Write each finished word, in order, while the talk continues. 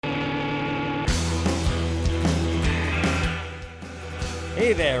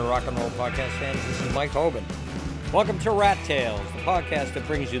Hey there, rock and roll podcast fans. This is Mike Hoban. Welcome to Rat Tales, the podcast that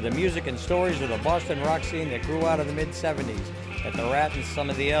brings you the music and stories of the Boston rock scene that grew out of the mid-'70s at the Rat and some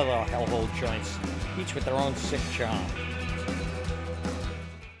of the other hellhole joints, each with their own sick charm.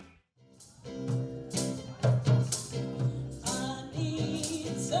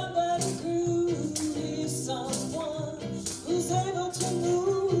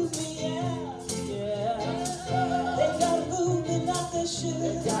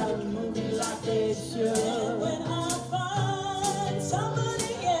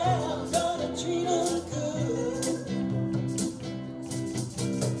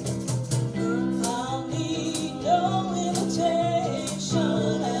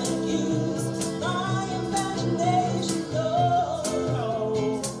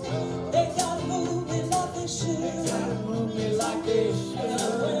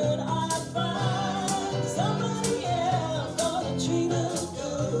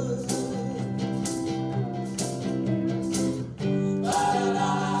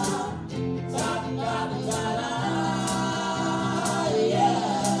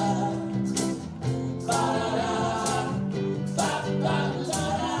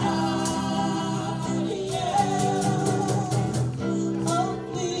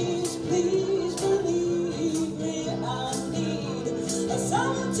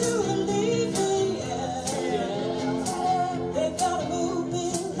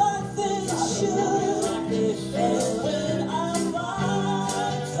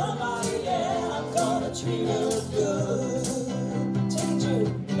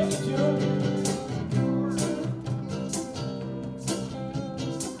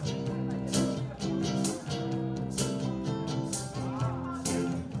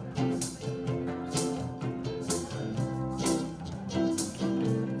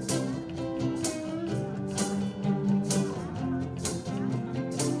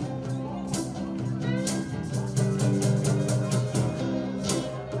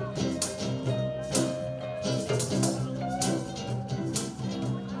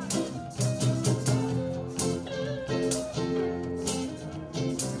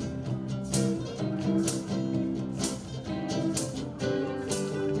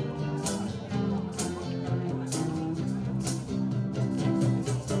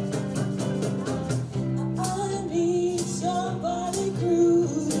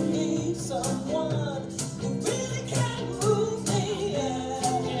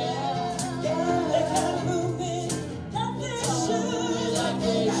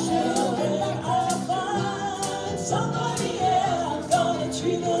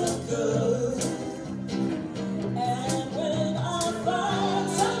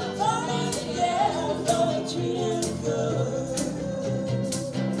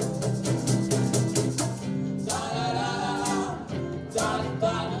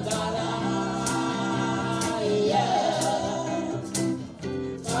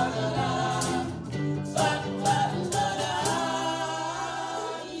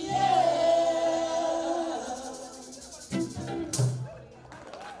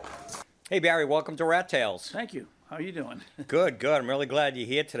 Hey, Barry, welcome to Rat Tales. Thank you. How are you doing? Good. I'm really glad you're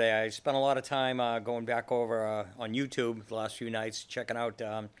here today. I spent a lot of time going back over on YouTube the last few nights, checking out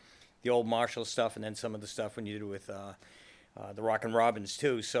the old Marshall stuff and then some of the stuff when you did with the Rockin' Robins,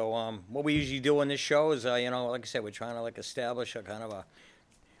 too. So what we usually do on this show is, like I said, we're trying to establish a kind of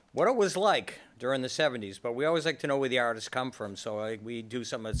what it was like during the 70s, but we always like to know where the artists come from. So we do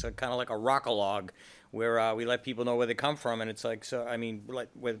something that's kind of like a rock-a-log, where we let people know where they come from, and it's like,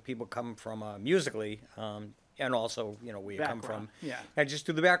 where people come from musically, and also, where you come from. Yeah. And just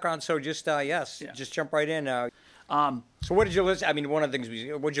do the background, so just jump right in. So what did you listen, one of the things,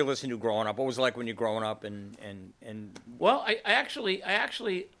 what did you listen to growing up? What was it like when you were growing up, and Well,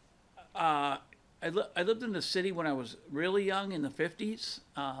 I lived in the city when I was really young in the 50s.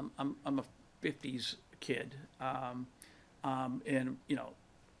 I'm a 50s kid, and,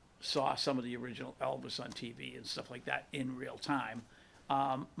 saw some of the original Elvis on TV and stuff like that in real time.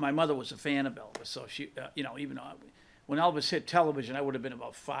 My mother was a fan of Elvis, so she, even though when Elvis hit television, I would have been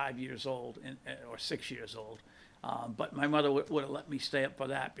about 5 years old or 6 years old. But my mother would have let me stay up for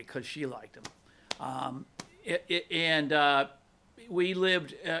that because she liked him. We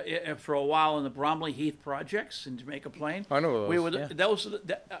lived for a while in the Bromley Heath projects in Jamaica Plain. I know those.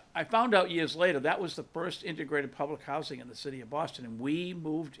 I found out years later that was the first integrated public housing in the city of Boston, and we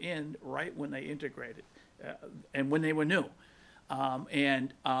moved in right when they integrated, and when they were new. My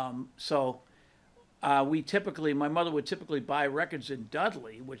mother would typically buy records in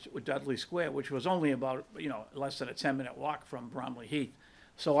Dudley, Dudley Square, which was only about, less than a 10-minute walk from Bromley Heath.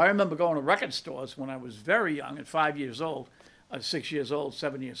 So I remember going to record stores when I was very young, at 5 years old, 6 years old,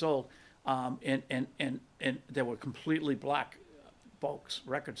 7 years old, and there were completely black folks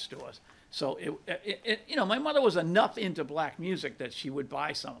record stores. So my mother was enough into black music that she would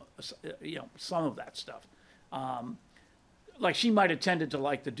buy some of that stuff. Like she might have tended to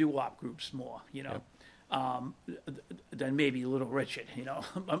like the doo-wop groups more, than maybe Little Richard.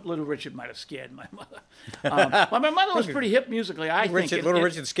 Little Richard might have scared my mother. But my mother was pretty hip musically. I think Little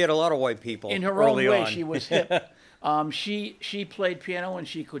Richard scared a lot of white people in her early own way. on. She was hip. She played piano and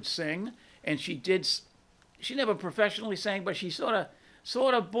she could sing, and she did. She never professionally sang, but she sort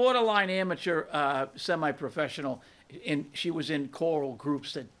of borderline amateur, semi-professional. She was in choral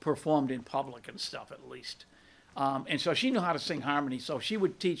groups that performed in public and stuff, at least. And so she knew how to sing harmony. So she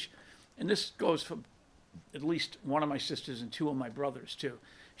would teach, and this goes for at least one of my sisters and two of my brothers too.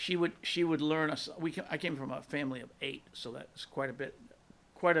 She would learn us. I came from a family of 8, so that's quite a bit,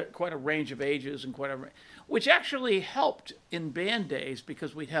 quite a range of ages and which actually helped in band days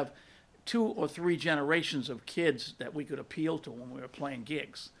because we'd have 2 or 3 generations of kids that we could appeal to when we were playing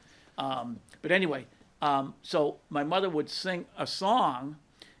gigs. But anyway, so my mother would sing a song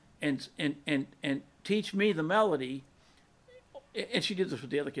and teach me the melody, and she did this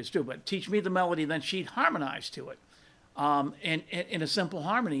with the other kids too, but teach me the melody, then she'd harmonize to it, and in a simple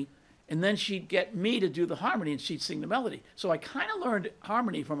harmony, and then she'd get me to do the harmony and she'd sing the melody. So I kind of learned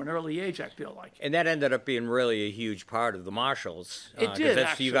harmony from an early age, I feel like. And that ended up being really a huge part of the Marshalls. It did,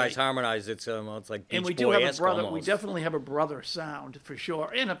 actually. You guys actually. harmonized it, so it's like Beach And we do have a Boy-esque brother. almost. We definitely have a brother sound for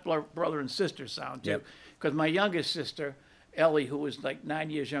sure, and a brother and sister sound too. Yep. Because my youngest sister, Ellie, who was like 9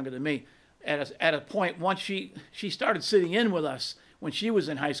 years younger than me, at a point once she started sitting in with us when she was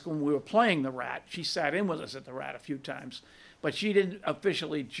in high school and we were playing the Rat. She sat in with us at the Rat a few times, but she didn't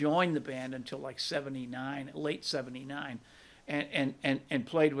officially join the band until like '79, late '79, and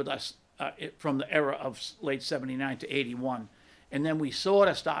played with us from the era of late '79 to '81, and then we sort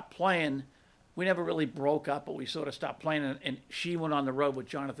of stopped playing. We never really broke up, but we sort of stopped playing. And she went on the road with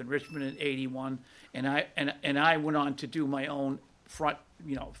Jonathan Richman in '81, and I went on to do my own front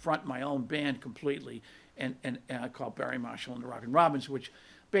my own band completely, and I called Barry Marshall and the Rockin' Robins, which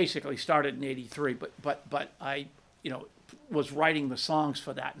basically started in '83. But I was writing the songs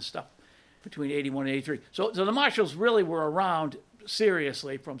for that and stuff between '81 and '83. So the Marshalls really were around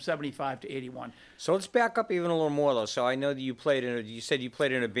seriously from '75 to '81. So let's back up even a little more, though. So I know that you said you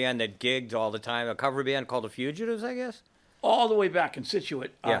played in a band that gigged all the time, a cover band called The Fugitives, I guess? All the way back in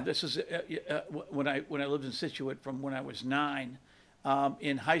Scituate. Yeah. This is when I lived in Scituate from when I was 9.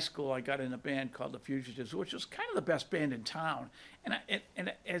 In high school, I got in a band called The Fugitives, which was kind of the best band in town.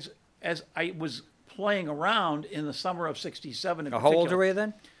 And as I was playing around in the summer of '67, How old were you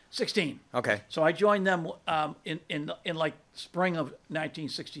then? 16. Okay. So I joined them in like spring of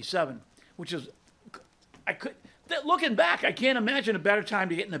 1967, which is looking back, I can't imagine a better time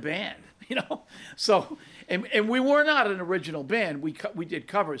to get in a band, So and we were not an original band. We did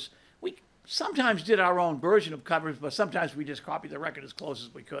covers. We sometimes did our own version of covers, but sometimes we just copied the record as close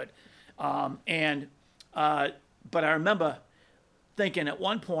as we could. But I remember thinking at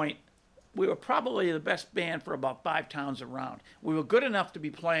one point, we were probably the best band for about 5 towns around. We were good enough to be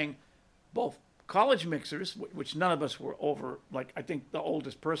playing both college mixers, which none of us were over. Like, I think the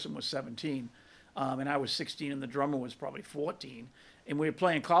oldest person was 17, and I was 16, and the drummer was probably 14. And we were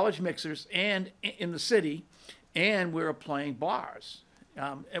playing college mixers and in the city, and we were playing bars,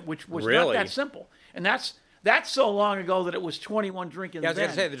 which was not Really? that simple. And that's so long ago that it was 21 drinking. Yeah, I was going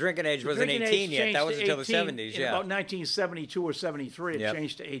to say, the drinking age wasn't 18 yet. That was until the 70s, in yeah. about 1972 or 73, it Yep.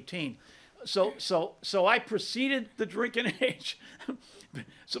 changed to 18. So I preceded the drinking age.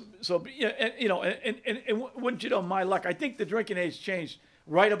 So and wouldn't you know my luck? I think the drinking age changed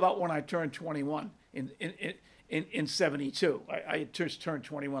right about when I turned 21 in 72. I had just turned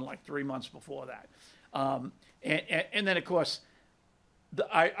 21 like 3 months before that, and then of course,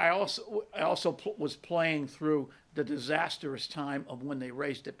 I also was playing through the disastrous time of when they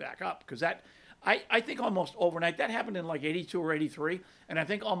raised it back up, because that. I think almost overnight, that happened in like 82 or 83, and I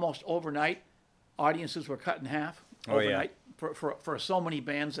think almost overnight, audiences were cut in half overnight for so many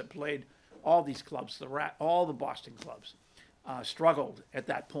bands that played all these clubs. The Rat, all the Boston clubs struggled at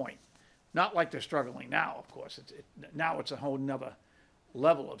that point. Not like they're struggling now, of course. Now it's a whole nother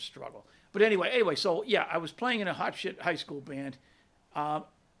level of struggle. But anyway, so yeah, I was playing in a hot shit high school band.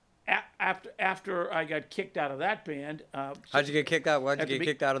 After I got kicked out of that band. How'd you get kicked out? Why'd you get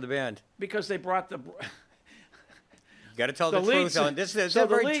kicked out of the band? Because they brought the... You got to tell the truth on this. Is a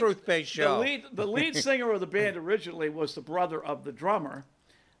very truth-based show. The lead singer of the band originally was the brother of the drummer,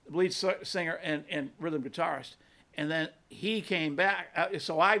 the lead singer and rhythm guitarist. And then he came back,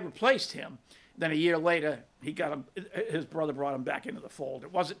 so I replaced him. Then a year later, he got him. His brother brought him back into the fold.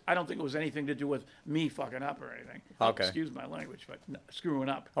 It wasn't. I don't think it was anything to do with me fucking up or anything. Okay. Excuse my language, but screwing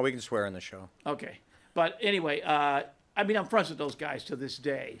up. Oh, we can swear on the show. Okay. But anyway, I mean, I'm friends with those guys to this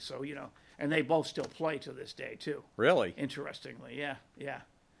day. So, you know, and they both still play to this day, too. Really? Interestingly. Yeah.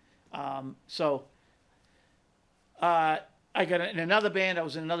 I got in another band. I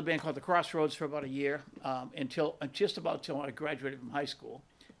was in another band called The Crossroads for about a year, until I graduated from high school.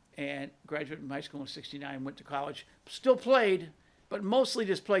 And graduated from high school in '69, went to college. Still played, but mostly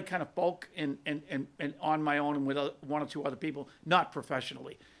just played kind of folk and on my own and with one or two other people, not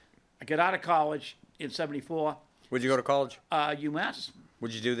professionally. I got out of college in '74. Where'd you go to college? UMass,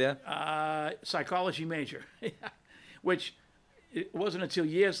 What'd you do there? psychology major, which it wasn't until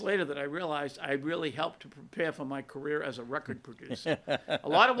years later that I realized I really helped to prepare for my career as a record producer. A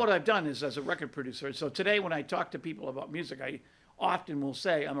lot of what I've done is as a record producer. So today when I talk to people about music, I often will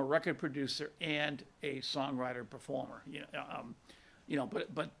say I'm a record producer and a songwriter performer.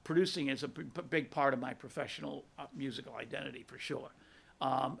 But producing is a big part of my professional musical identity for sure.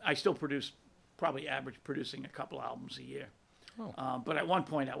 I still probably average producing a couple albums a year. Oh. But at one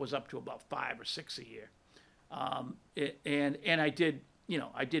point I was up to about 5 or 6 a year. And I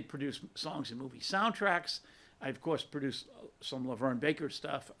did produce songs in movie soundtracks. I of course produced some Laverne Baker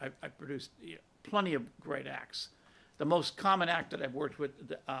stuff. I produced plenty of great acts. The most common act that I've worked with,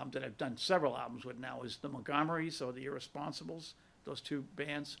 that I've done several albums with now, is the Montgomerys or the Irresponsibles, those two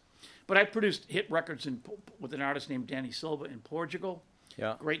bands. But I produced hit records with an artist named Danny Silva in Portugal.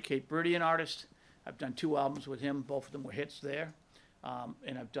 Yeah. Great Cape Verdean artist. I've done 2 albums with him. Both of them were hits there.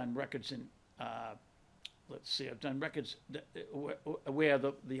 And I've done records in, I've done records where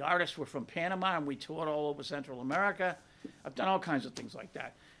the artists were from Panama and we toured all over Central America. I've done all kinds of things like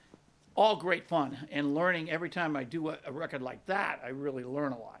that. All great fun, and learning every time I do a record like that, I really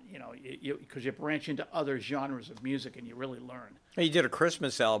learn a lot, because you branch into other genres of music and you really learn. You did a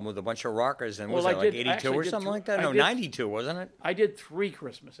Christmas album with a bunch of rockers, and was Well, that I like did- 82 or something like that? No, 92, wasn't it? I did 3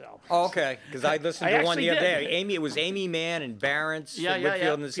 Christmas albums. Oh, okay. Because I listened I to one the actually other did. day. It was Amy Mann and Barron's, Yeah, and yeah,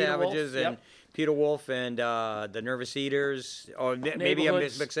 Whitfield yeah. and the Peter Wolf, Savages, and yep. Peter Wolf and the Nervous Eaters. Or maybe I'm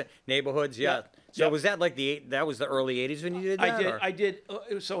Neighborhoods. mixing Neighborhoods. Yeah. Yep. So Yep. was that like that was the early 80s when you did that? I did.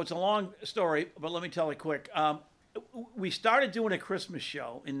 So it's a long story, but let me tell it quick. We started doing a Christmas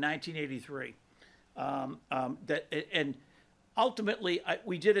show in 1983. And ultimately,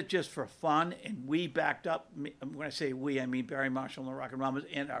 we did it just for fun, and we backed up. When I say we, I mean Barry Marshall and the Rock and Rollers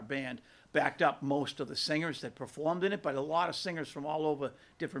and our band backed up most of the singers that performed in it, but a lot of singers from all over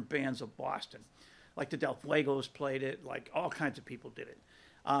different bands of Boston. Like the Del Fuegos played it, like all kinds of people did it.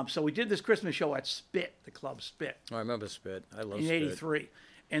 So we did this Christmas show at Spit, the club Spit. Oh, I remember Spit. I love In Spit. '83.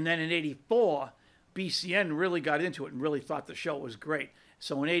 And then in '84, BCN really got into it and really thought the show was great.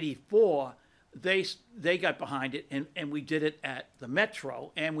 So in '84, they got behind it, and we did it at the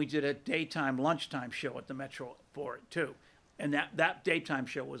Metro, and we did a daytime, lunchtime show at the Metro for it, too. And that daytime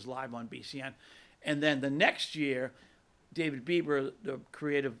show was live on BCN. And then the next year, David Bieber, the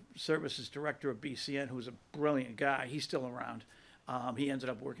creative services director of BCN, who's a brilliant guy, he's still around. He ended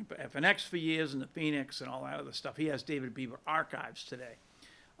up working for FNX for years and the Phoenix and all that other stuff. He has David Bieber archives today.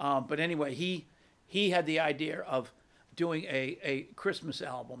 But anyway, he had the idea of doing a Christmas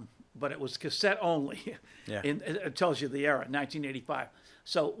album, but it was cassette only. Yeah. It tells you the era, 1985.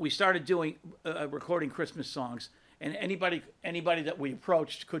 So we started doing recording Christmas songs, and anybody that we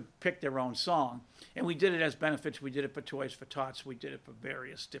approached could pick their own song. And we did it as benefits. We did it for Toys for Tots. We did it for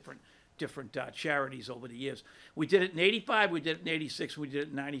various different charities over the years. We did it in '85, we did it in '86, we did it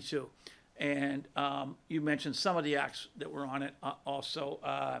in '92. And you mentioned some of the acts that were on it. Also,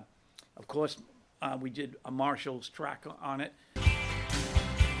 of course, we did a Marshall's track on it.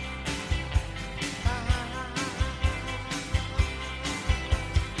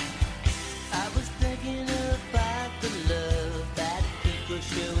 I was thinking about the love that people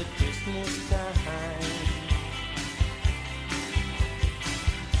show at Christmas time.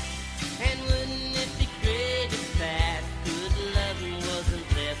 And wouldn't it be great if that good loving wasn't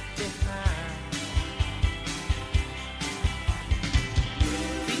left behind?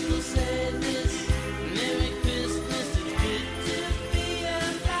 People say this Merry Christmas, it's good to be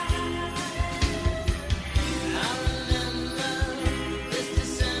alive. I remember this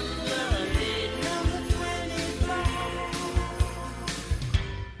December, day number 25.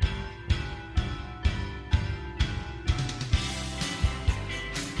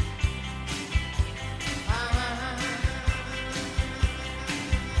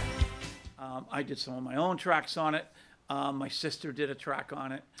 I did some of my own tracks on it. My sister did a track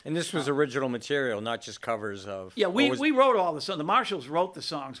on it. And this was original material, not just covers of. Yeah, or was- we wrote all the songs. The Marshalls wrote the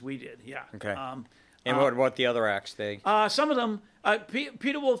songs we did. Yeah. Okay. And what about the other acts? Some of them,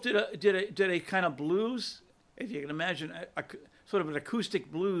 Peter Wolf did a kind of blues, if you can imagine, a sort of an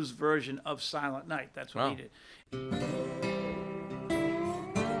acoustic blues version of Silent Night. That's what he did.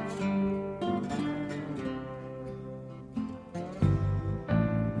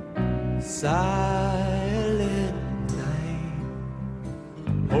 Silent night,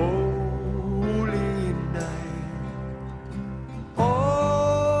 holy night,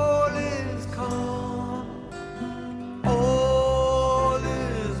 all is calm, all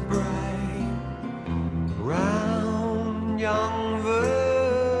is bright, round young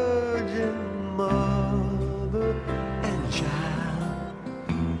virgin mother and child,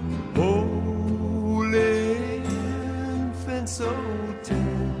 holy infant so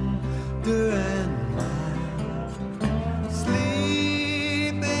tender and mild,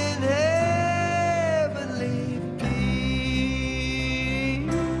 sleep in heavenly peace,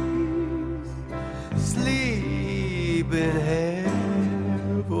 sleep in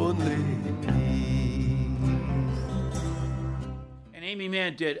heavenly peace. And Amy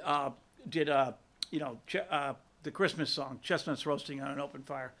Mann did the Christmas song, Chestnuts Roasting on an Open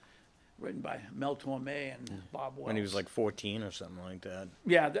Fire, written by Mel Torme and Bob Wells. When he was like 14 or something like that.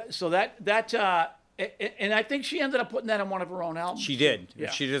 Yeah, and I think she ended up putting that on one of her own albums. She did.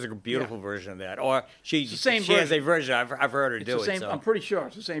 Yeah. She does a beautiful version of that. Or she same she has a version. version. I've heard her It's do the same. it. So. I'm pretty sure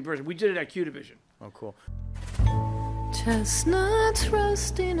it's the same version. We did it at Q Division. Oh, cool. Chestnuts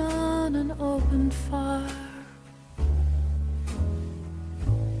roasting on an open fire,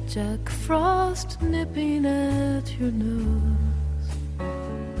 Jack Frost nipping at your nose,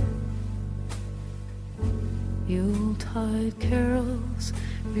 Yuletide carols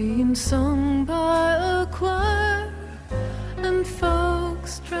being sung by a choir, and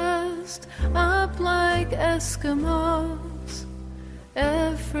folks dressed up like Eskimos.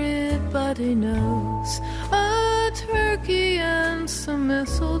 Everybody knows a turkey and some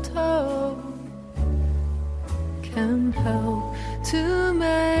mistletoe can help to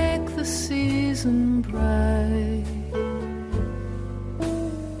make the season bright.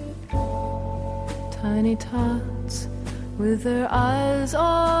 Tiny tots with their eyes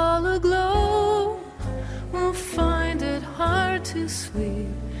all aglow will find it hard to sleep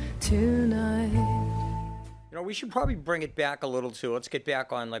tonight. You know, we should probably bring it back a little too. Let's get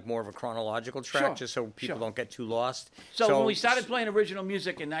back on like more of a chronological track, Sure, just so people sure. don't get too lost. So when we started playing original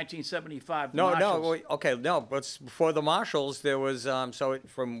music in 1975, the Marshalls- but before the Marshalls, there was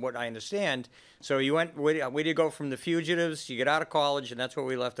from what I understand. So you went. Where did you go from the Fugitives? You get out of college, and that's where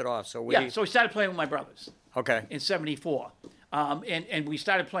we left it off. So Yeah, so we started playing with my brothers okay. in '74, and we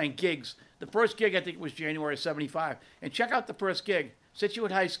started playing gigs. The first gig I think was January of '75, and check out the first gig,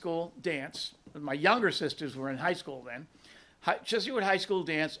 Situate High School dance. My younger sisters were in high school then. Situate High School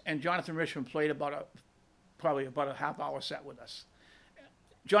dance, and Jonathan Richman played probably about a half-hour set with us.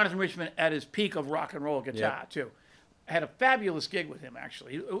 Jonathan Richman at his peak of rock and roll guitar too. I had a fabulous gig with him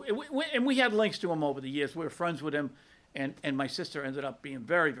actually, and we had links to him over the years. We were friends with him, and my sister ended up being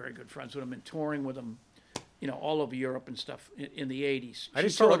very, very good friends with him and touring with him, all over Europe and stuff in the '80s. She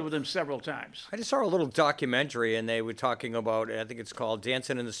just saw toured it- with him several times. I just saw a little documentary, and they were talking about, I think it's called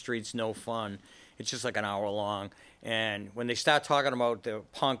Dancing in the Streets, No Fun. It's just like an hour long. And when they start talking about the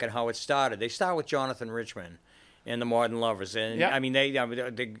punk and how it started, they start with Jonathan Richman and the Modern Lovers. And, Yeah. I mean, they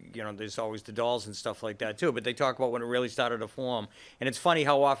there's always the Dolls and stuff like that, too. But they talk about when it really started to form. And it's funny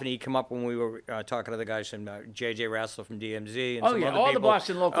how often he'd come up when we were talking to the guys from J.J. Rassler from DMZ and Oh some yeah, other all people. the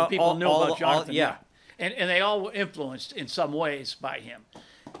Boston local people knew about Jonathan. yeah. And they all were influenced in some ways by him.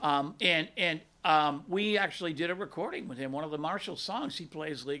 We actually did a recording with him. One of the Marshall songs he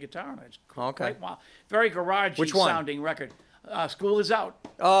plays lead guitar on. It's Okay. quite wild. Very garagey Which one? sounding record. School is Out.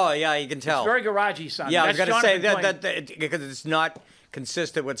 Oh, yeah, you can tell. Very garagey sounding. Yeah, I was That's going to say Jonathan playing. that because it's not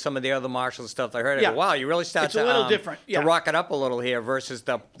consistent with some of the other Marshall stuff I heard. I Yeah. go, wow, you really start It's to a little different, yeah. to rock it up a little here versus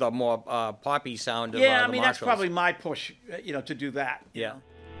the more poppy sound of Yeah, I the mean that's Marshalls. probably my push, to do that. you Yeah. know.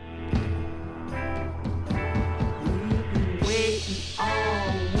 Waiting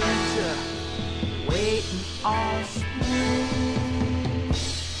all winter, waiting all spring.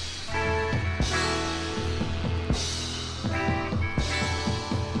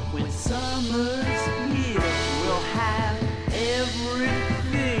 When summer's here, we'll have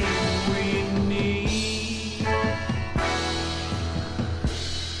everything we need.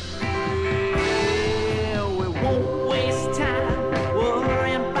 Well, we won't waste time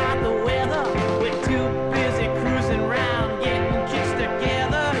worrying about the weather. We're too busy cruising around, getting chicks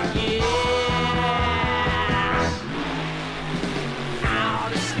together, yeah.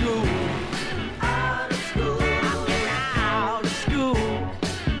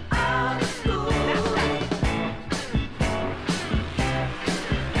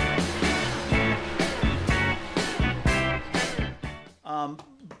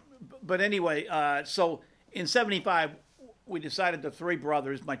 but anyway, so in '75, we decided the three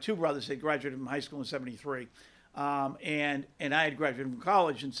brothers, my two brothers had graduated from high school in '73, and I had graduated from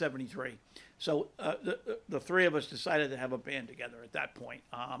college in '73. So the three of us decided to have a band together at that point,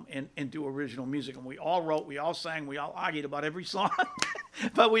 and do original music. And we all wrote, we all sang, we all argued about every song,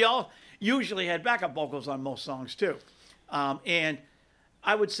 but we all usually had backup vocals on most songs too. And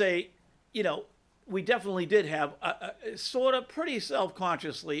I would say, we definitely did have a sort of pretty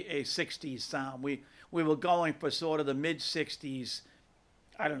self-consciously a 60s sound. We were going for sort of the mid-60s,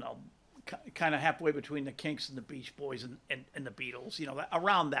 I don't know, kind of halfway between the Kinks and the Beach Boys and the Beatles,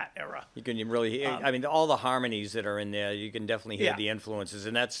 around that era. You can really hear, I mean, all the harmonies that are in there, you can definitely hear Yeah. the influences.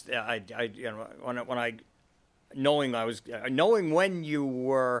 And that's, knowing when you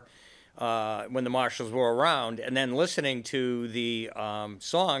were, when the Marshalls were around, and then listening to the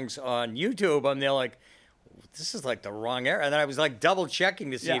songs on YouTube, I'm there like, this is like the wrong era. And then I was like double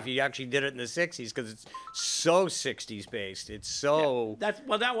checking to see Yeah. if he actually did it in the 60s, because it's so 60s based. It's so... That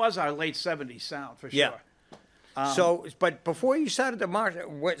was our late 70s sound for sure. Yeah. But before you started the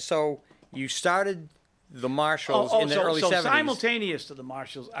Marshalls, so you started the Marshalls in the early 70s. Simultaneous to the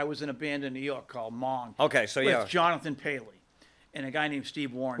Marshalls, I was in a band in New York called Mong. Okay, so yeah. With Jonathan Paley and a guy named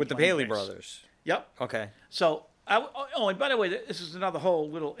Steve Warren. With the playing Paley bass. brothers. Yep. Okay. So, and by the way, this is another whole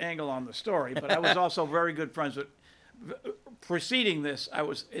little angle on the story, but I was also very good friends with, preceding this, I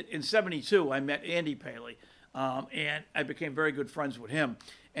was, in 72, I met Andy Paley, and I became very good friends with him.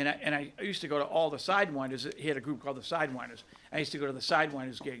 And I used to go to all the Sidewinders. He had a group called the Sidewinders. I used to go to the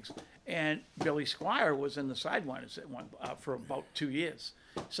Sidewinders gigs. And Billy Squire was in the Sidewinders for about 2 years.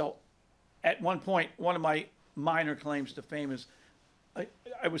 So at one point, one of my minor claims to fame is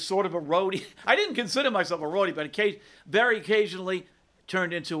I was sort of a roadie. I didn't consider myself a roadie, but very occasionally,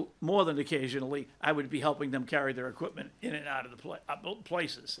 turned into more than occasionally, I would be helping them carry their equipment in and out of the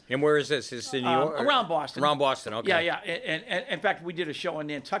places. And where is this? Is it in New York? Around Boston. Around Boston, okay. Yeah. And in fact, we did a show in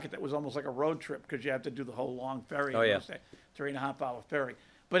Nantucket that was almost like a road trip because you have to do the whole long ferry. Oh, yeah. 3.5 hour ferry.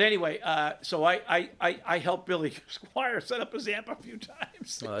 But anyway, so I helped Billy Squire set up his amp a few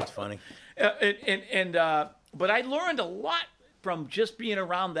times. Oh, that's funny. But I learned a lot from just being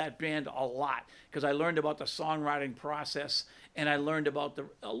around that band a lot, because I learned about the songwriting process, and I learned about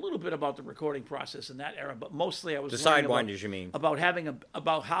a little bit about the recording process in that era. But mostly I was The learning Sidewinders, you mean? about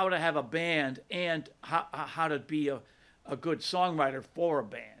about how to have a band and how to be a good songwriter for a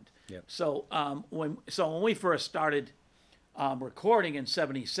band. Yep. So when we first started recording in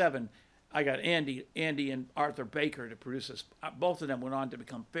 '77, I got Andy and Arthur Baker to produce us. Both of them went on to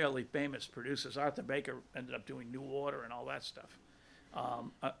become fairly famous producers. Arthur Baker ended up doing New Order and all that stuff,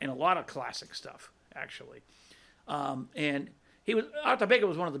 and a lot of classic stuff, actually. And Arthur Baker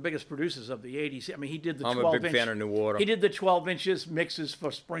was one of the biggest producers of the '80s. I mean, he did the 12-inch. I'm a big fan of New Order. He did the 12 inches mixes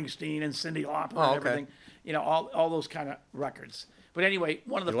for Springsteen and Cyndi Lauper and everything. All those kind of records. But anyway,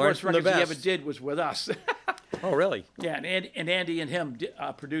 one of the first from the records he ever best. did was with us. Oh, really? Yeah, and Andy and him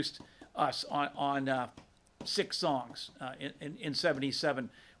produced us on 6 songs in '77.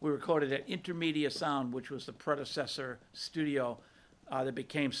 We recorded at Intermedia Sound, which was the predecessor studio that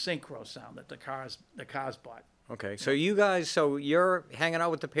became Synchro Sound that the Cars bought. Okay, so you're hanging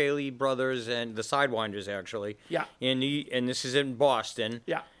out with the Paley brothers and the Sidewinders, actually. Yeah. And this is in Boston.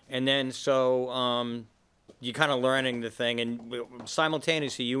 Yeah. And then you're kind of learning the thing, and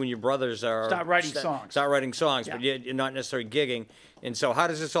simultaneously, you and your brothers are Start writing songs. but Yeah. you're not necessarily gigging. And so, how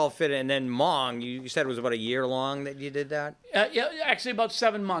does this all fit in? And then Mong, you said it was about a year long that you did that. Yeah, actually about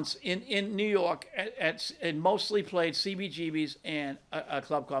 7 months in New York. And mostly played CBGB's and a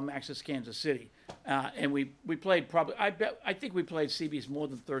club called Max's Kansas City. And we played probably, I think we played CB's more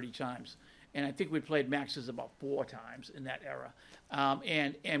than 30 times. And I think we played Max's about 4 times in that era.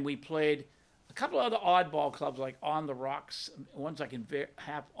 And we played a couple of other oddball clubs like On the Rocks, ones I can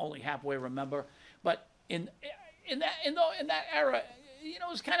only halfway remember. But in that era, it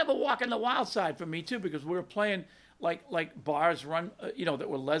was kind of a walk in the wild side for me too, because we were playing like bars run, that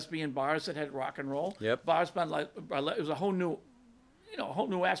were lesbian bars that had rock and roll. Yep. Bars run it was a whole new, a whole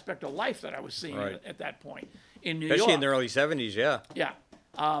new aspect of life that I was seeing Right. at that point in New Especially York. in the early 70s, yeah. Yeah.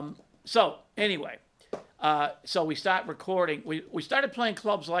 So anyway, so we start recording. We started playing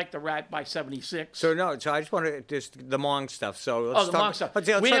clubs like the Rat by '76. So I just want to the Mong stuff. So let's the talk, Monk stuff. Let's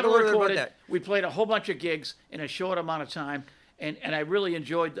We talk never a little bit recorded. about that. We played a whole bunch of gigs in a short amount of time, and I really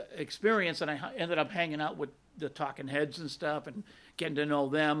enjoyed the experience. And I ended up hanging out with the Talking Heads and stuff, and getting to know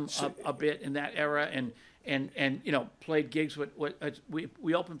them a bit in that era, and played gigs with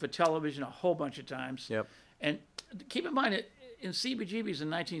we opened for Television a whole bunch of times. Yep. And keep in mind, in CBGB's in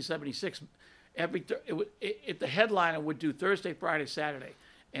 1976, the headliner would do Thursday, Friday, Saturday,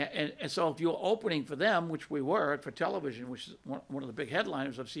 And so if you were opening for them, which we were for television, which is one of the big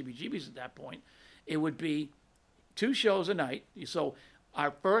headliners of CBGB's at that point, it would be 2 shows a night. So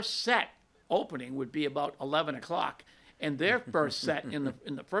our first set opening would be about 11 o'clock, and their first set in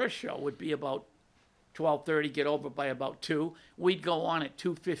the first show would be about 12:30, get over by about 2. We'd go on at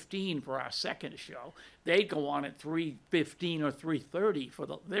 2:15 for our second show. They'd go on at 3:15 or 3:30 for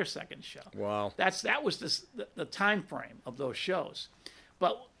their second show. Wow. That was the time frame of those shows.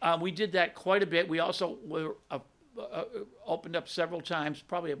 But we did that quite a bit. We also were opened up several times,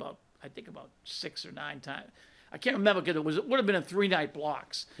 probably about 6 or 9 times. I can't remember because it would have been in 3-night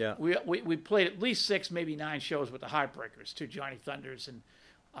blocks. Yeah. We played at least 6, maybe 9 shows with the Heartbreakers, too, Johnny Thunders and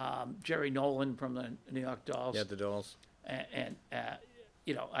Jerry Nolan from the New York Dolls. Yeah, the Dolls. And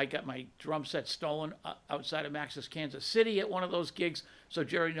I got my drum set stolen outside of Max's Kansas City at one of those gigs. So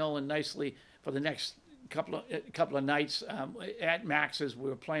Jerry Nolan nicely for the next couple of nights at Max's, we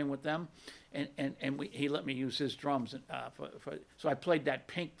were playing with them, and he let me use his drums. So I played that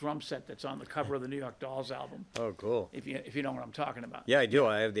pink drum set that's on the cover of the New York Dolls album. Oh, cool. If you know what I'm talking about. Yeah, I do.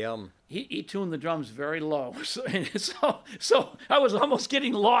 I have the album. He tuned the drums very low, so I was almost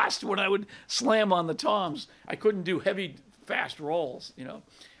getting lost when I would slam on the toms. I couldn't do heavy, fast rolls.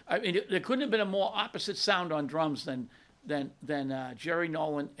 I mean, there couldn't have been a more opposite sound on drums than Jerry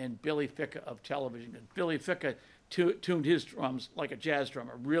Nolan and Billy Ficca of television. And Billy Ficca tuned his drums like a jazz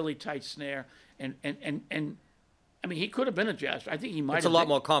drummer, really tight snare, and I mean, he could have been a jazz. I think he might. It's have a lot been.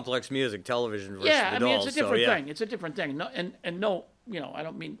 more complex music, television versus Yeah, the I mean, Dolls. it's a different so, yeah. thing. It's a different thing. No, and no, I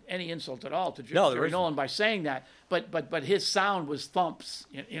don't mean any insult at all to No, there Jerry isn't. Nolan by saying that. But his sound was thumps.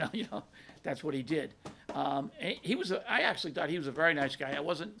 That's what he did. I actually thought he was a very nice guy. I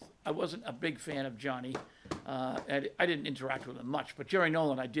wasn't a big fan of Johnny. And I didn't interact with him much, but Jerry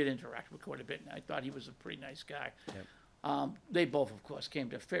Nolan I did interact with quite a bit, and I thought he was a pretty nice guy. Yep. They both, of course, came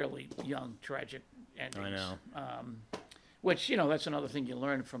to fairly young, tragic endings. I know. Which that's another thing you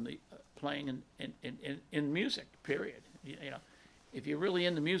learn from the playing in music. Period. If you're really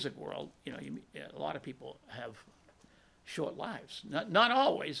in the music world, a lot of people have short lives. Not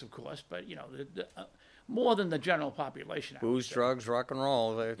always, of course, but more than the general population. I would Booze, say. drugs, rock and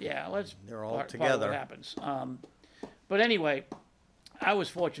roll. Yeah, they're all part of together. what happens. But anyway, I was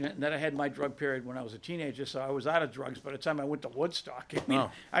fortunate in that I had my drug period when I was a teenager, so I was out of drugs by the time I went to Woodstock. I mean,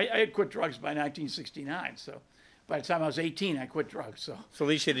 Oh. I had quit drugs by 1969, so by the time I was 18, I quit drugs. So So at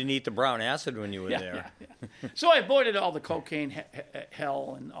least you didn't eat the brown acid when you were there. yeah. So I avoided all the cocaine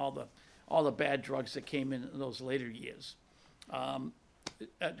hell and all the bad drugs that came in those later years.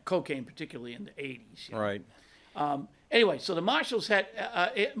 Cocaine, particularly in the 80s. Right. Anyway, so the Marshalls had,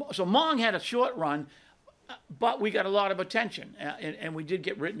 so Mong had a short run, but we got a lot of attention, and we did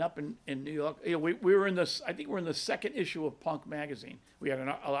get written up in New York. We were in this, I think we're in the second issue of Punk magazine. We had an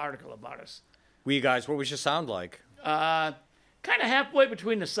article about us. Well, you guys, what was your sound like? Kind of halfway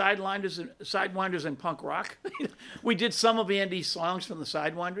between the Sidewinders and punk rock. We did some of Andy's songs from the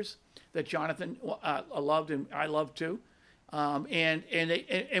Sidewinders that Jonathan loved and I loved too.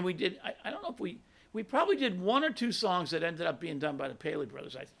 And we did, I don't know if we probably did 1 or 2 songs that ended up being done by the Paley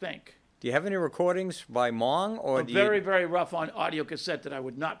Brothers, I think. Do you have any recordings by Mong, or do Very, you, very rough on audio cassette that I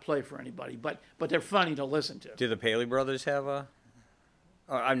would not play for anybody, but they're funny to listen to. do the Paley brothers have a?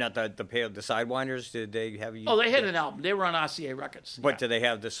 I'm not the Sidewinders. Did they have you? Oh, they had an album. They were on RCA Records. But do they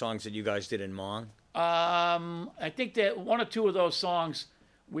have the songs that you guys did in Mong? I think that 1 or 2 of those songs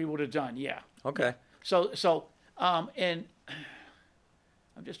we would have done, yeah. Okay. So, and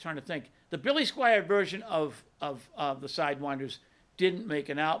I'm just trying to think. The Billy Squier version of the Sidewinders didn't make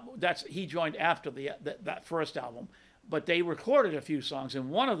an album. He joined after that first album, but they recorded a few songs, and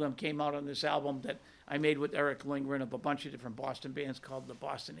one of them came out on this album that I made with Eric Lindgren of a bunch of different Boston bands called the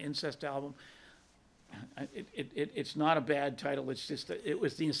Boston Incest Album. It's not a bad title. It's just that it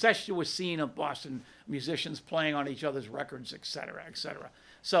was the incestuous scene of Boston musicians playing on each other's records, et cetera, et cetera.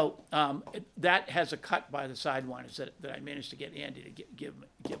 So that has a cut by the Sidewinders that I managed to get Andy to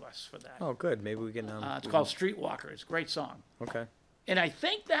give us for that. Oh, good. Maybe we can. It's called Streetwalker. It's a great song. Okay. And I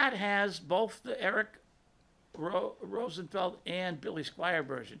think that has both the Eric Rosenfeld and Billy Squier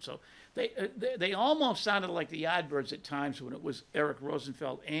version. So they almost sounded like the Yardbirds at times when it was Eric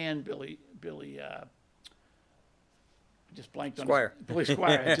Rosenfeld and Billy just blanked on Squier. Billy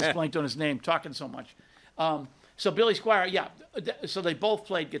Squier. I just blanked on his name, talking so much. So Billy Squier, yeah. So they both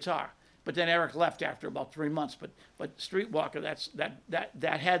played guitar, but then Eric left after about 3 months. But Streetwalker,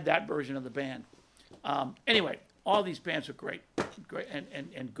 that had that version of the band. Anyway, all these bands are great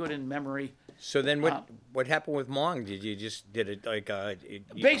and good in memory. So then what happened with Mong? Did it like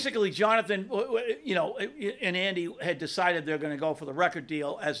Basically, Jonathan, and Andy had decided they're going to go for the record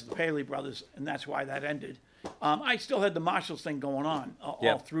deal as the Paley brothers, and that's why that ended. I still had the Marshalls thing going on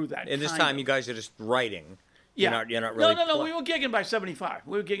all through that. And this time, you guys are just writing. Yeah. You're not really. No. We were gigging by 75.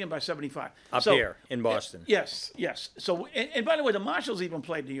 Up here in Boston. Yes. So, and by the way, the Marshalls even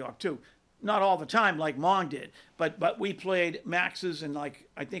played New York too. Not all the time like Mong did, but we played Max's and I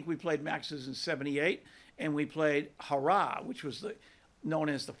think we played Max's in '78, and we played Hurrah, which was known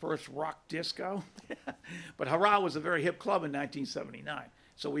as the first rock disco. But Hurrah was a very hip club in 1979,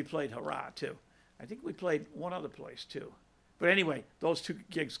 so we played Hurrah too. I think we played one other place too. But anyway, those two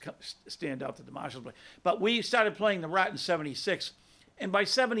gigs stand out that the Marshalls played. But we started playing the Rat in '76, and by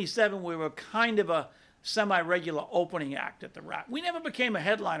 '77 we were kind of a semi-regular opening act at the Rat. We never became a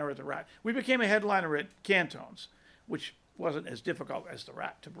headliner at the Rat. We became a headliner at Cantones, which wasn't as difficult as the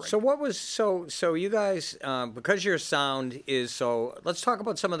Rat to break. So what was so you guys because your sound is so. Let's talk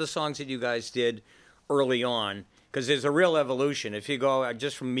about some of the songs that you guys did early on, because there's a real evolution. If you go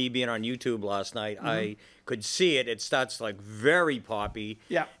just from me being on YouTube last night, I could see it. It starts like very poppy,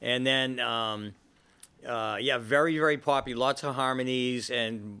 and then. Very, very poppy. Lots of harmonies,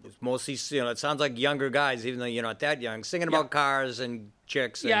 and mostly, it sounds like younger guys, even though you're not that young, singing about cars and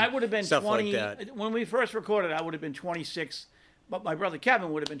chicks. I would have been stuff 20 like that. When we first recorded. I would have been 26, but my brother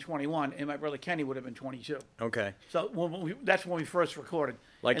Kevin would have been 21, and my brother Kenny would have been 22. Okay. So that's when we first recorded.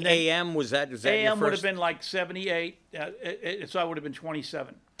 Like and then AM was that? Was that AM your first? would have been like 78. So I would have been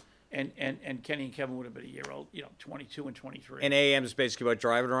 27. And Kenny and Kevin would have been a year old, 22 and 23. And AM is basically about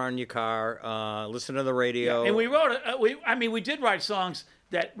driving around in your car, listening to the radio. Yeah. And we wrote we did write songs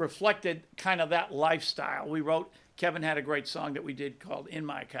that reflected kind of that lifestyle. Kevin had a great song that we did called "In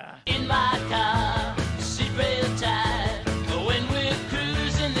My Car." In my car, seat real tight. When we're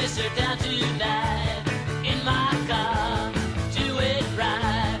cruising this or down tonight. In my car, do it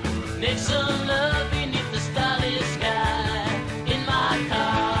right. Make some love beneath the starlit sky. In my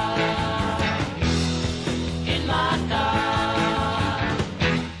car.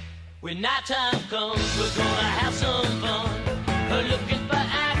 When nighttime comes, we're gonna have some fun. We're looking for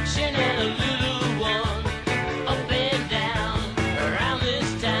action and a little one. Up and down, around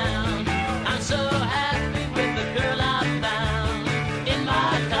this town. I'm so happy with the girl I found. In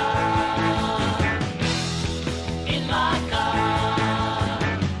my car.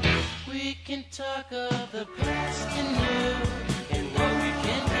 We can talk of the past and new, and what we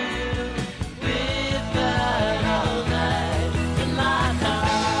can do without all night. In my car.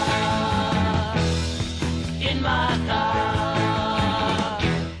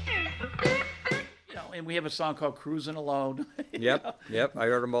 And we have a song called "Cruising Alone." Yep. I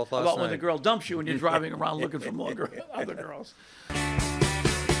heard them both last about night. when the girl dumps you and you're driving around looking for more other girls.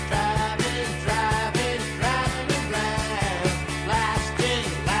 Driving around, blasting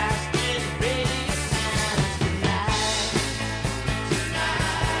radio sounds tonight.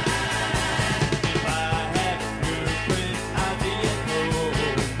 If I had a girlfriend, I'd be at home.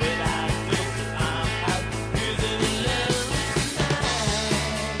 When I don't, I'm out cruising alone tonight.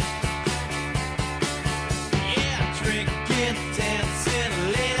 Yeah, drinking, dancing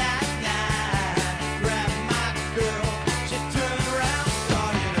late at night. Grab my girl, she turned around,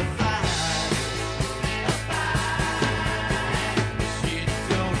 started a fight. She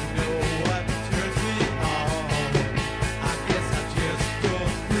don't know what turns me on. I guess I just go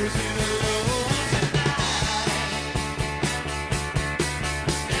cruising alone tonight.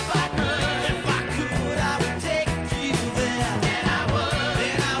 If I could, I would take you there. And I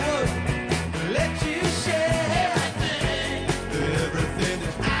would let you share everything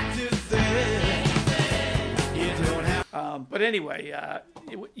that I just said. You don't have. But anyway,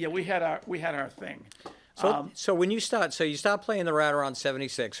 we had our thing. So when you start playing the Rat around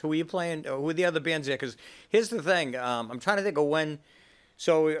 '76, who were you playing? Who were the other bands there? Because here's the thing, I'm trying to think of when.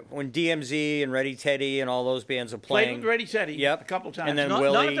 So when DMZ and Ready Teddy and all those bands are Played playing, with Ready Teddy a couple times. and then not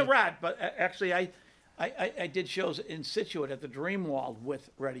Willie. at the Rat, but actually I did shows in Situate at the Dreamwall with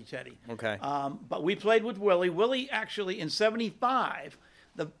Ready Teddy. Okay. But we played with Willie. Willie actually in '75.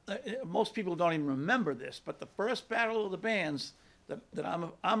 Most people don't even remember this, but the first battle of the bands that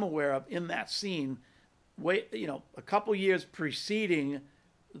I'm aware of in that scene, a couple years preceding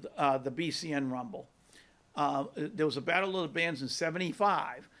the BCN Rumble, there was a battle of the bands in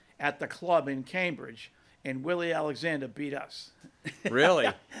 '75 at the club in Cambridge, and Willie Alexander beat us. Really?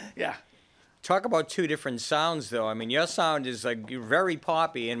 Yeah. Talk about two different sounds, though. I mean, your sound is like you're very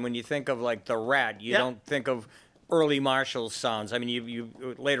poppy, and when you think of like the Rat, you don't think of early Marshall sounds. I mean, you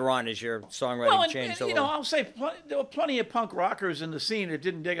later on as your songwriting changed a little. I'll say there were plenty of punk rockers in the scene that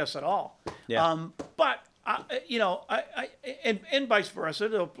didn't dig us at all. Yeah. But you know, and vice versa.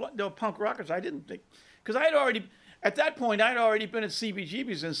 There were punk rockers I didn't think, because at that point I'd already been at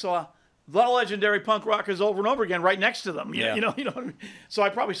CBGB's and saw the legendary punk rockers over and over again right next to them. Yeah. You know what I mean? So I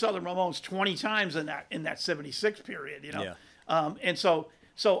probably saw the Ramones 20 times in that 76 period. You know, Yeah. and so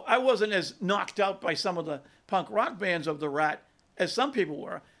I wasn't as knocked out by some of the punk rock bands of the Rat as some people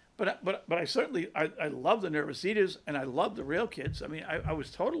were. But I certainly I love the Nervous Eaters and I love the Real Kids. I mean, I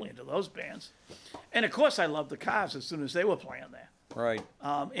was totally into those bands, and of course I loved the Cars as soon as they were playing there. Right.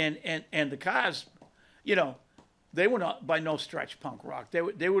 And the Cars, you know, they were not by no stretch punk rock. They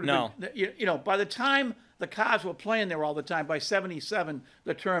would No. you know, by the time the Cars were playing there all the time, by '77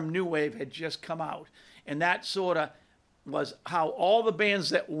 the term new wave had just come out, and that sort of was how all the bands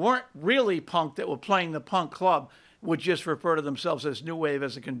that weren't really punk that were playing the punk club would just refer to themselves as new wave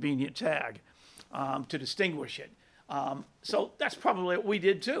as a convenient tag to distinguish it. So that's probably what we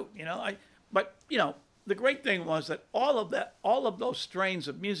did too, you know. But you know, the great thing was that all of those strains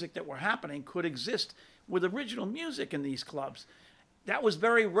of music that were happening could exist with original music in these clubs. That was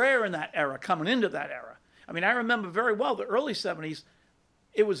very rare in that era, coming into that era. I mean, I remember very well the early '70s.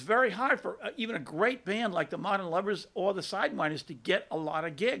 It was very hard for even a great band like the Modern Lovers or the Sidewinders to get a lot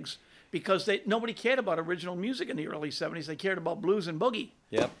of gigs, because nobody cared about original music in the early '70s. They cared about blues and boogie.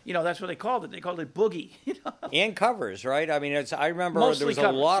 Yep. You know, that's what they called it. They called it boogie. You know? And covers, right? I mean, I remember Mostly there was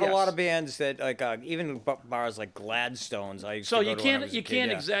covers, a lot yes. of bands that like even bars like Gladstones. I used So to go you to when I can't was a you kid,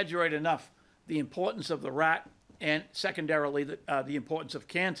 can't yeah. exaggerate enough the importance of the Rat, and secondarily the importance of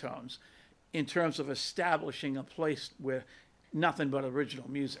Cantones in terms of establishing a place where nothing but original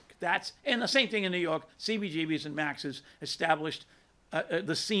music. And the same thing in New York. CBGB's and Max's established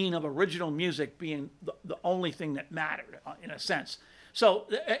the scene of original music being the only thing that mattered in a sense. So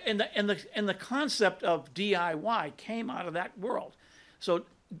and the concept of DIY came out of that world. So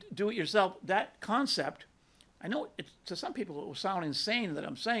do it yourself. That concept, I know to some people it will sound insane that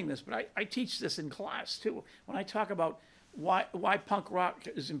I'm saying this, but I teach this in class too. When I talk about why punk rock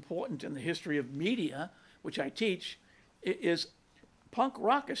is important in the history of media, which I teach, is punk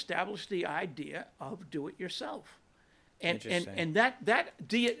rock established the idea of do it yourself. And that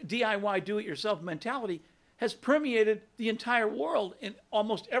DIY do it yourself mentality has permeated the entire world. In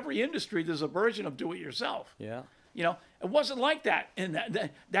almost every industry there's a version of do it yourself. Yeah. You know, it wasn't like that, and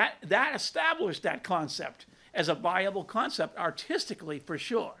that established that concept as a viable concept artistically for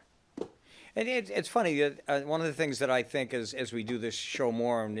sure. And it's funny. One of the things that I think as we do this show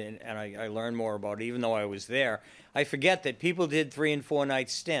more and I learn more about it, even though I was there, I forget that people did 3 and 4 night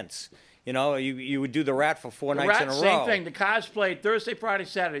stints. You know, you would do the Rat for 4 nights in a row. Same thing. The Cars played Thursday, Friday,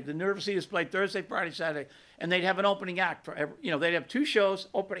 Saturday. The Nervous Eaters played Thursday, Friday, Saturday, and they'd have an opening act for every. You know, they'd have 2 shows,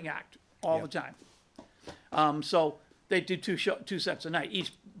 opening act all the time. So they'd do 2 sets a night.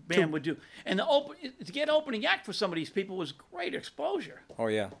 Each band would do, and to get opening act for some of these people was great exposure. Oh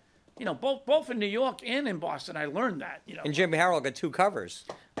yeah. You know, both in New York and in Boston, I learned that. You know, And Jim Harrell got 2 covers.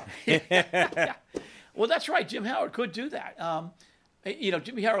 well, that's right. Jim Howard could do that. You know,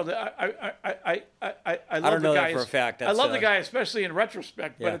 Jimmy Harold. I love don't know the that guy. for a fact. I love the That's, guy, especially in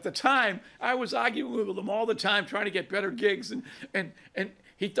retrospect. But Yeah. at the time, I was arguing with him all the time, trying to get better gigs, and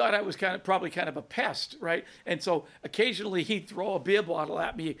he thought I was probably kind of a pest, right? And so occasionally he'd throw a beer bottle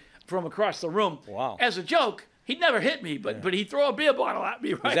at me from across the room. Wow. As a joke. He'd never hit me, but he'd throw a beer bottle at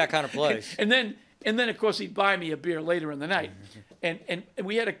me, right? that kind of place. And then of course he'd buy me a beer later in the night, and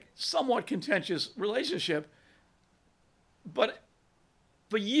we had a somewhat contentious relationship. But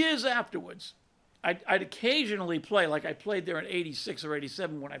for years afterwards, I'd occasionally play, like I played there in '86 or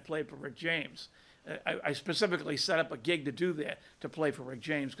 '87 when I played for Rick James. I specifically set up a gig to do that, to play for Rick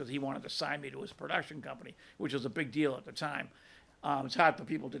James, because he wanted to sign me to his production company, which was a big deal at the time. It's hard for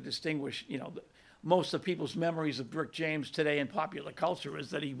people to distinguish, you know. Most of people's memories of Rick James today in popular culture is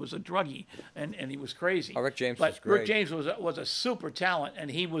that he was a druggie and he was crazy. Oh, Rick James but was great. Rick James was a super talent,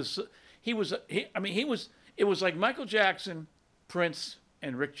 and it was like Michael Jackson, Prince,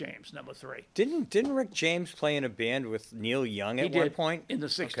 and Rick James, number 3. Didn't Rick James play in a band with Neil Young at He one did point? in the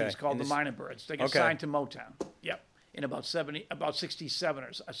 '60s, Okay. called In the the Minor Birds. They got Okay. signed to Motown. Yep. In about 67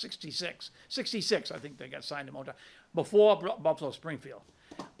 or 66, I think they got signed to Motown before Buffalo Springfield.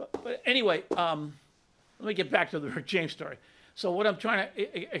 But anyway, let me get back to the Rick James story. So what I'm trying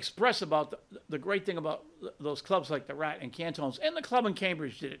to express about the great thing about those clubs like the Rat and Cantones, and the club in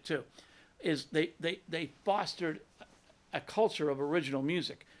Cambridge did it too, is they fostered a culture of original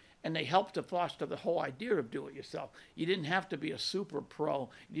music, and they helped to foster the whole idea of do-it-yourself. You didn't have to be a super pro.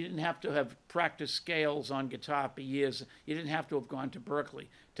 You didn't have to have practiced scales on guitar for years. You didn't have to have gone to Berkeley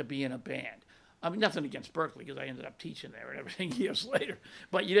to be in a band. I mean, nothing against Berkeley because I ended up teaching there and everything years later.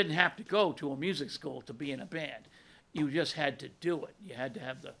 But you didn't have to go to a music school to be in a band. You just had to do it. You had to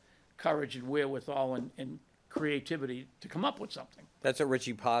have the courage and wherewithal and creativity to come up with something. That's what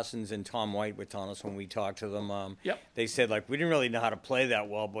Richie Parsons and Tom White were telling us when we talked to them. Yep. They said, like, we didn't really know how to play that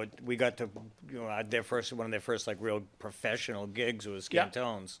well, but we got to, one of their first, like, real professional gigs was Yep.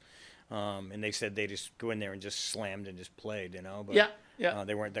 Cantones. And they said they just go in there and just slammed and just played, But Yeah, yeah.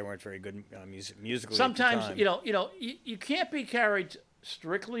 they weren't very good musically. Sometimes, at the time. you can't be carried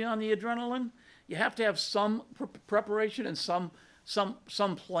strictly on the adrenaline. You have to have some preparation and some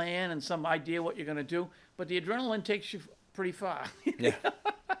plan and some idea what you're going to do. But the adrenaline takes you pretty far. Yeah.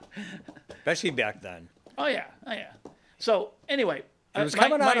 Especially back then. Oh yeah. So anyway, It was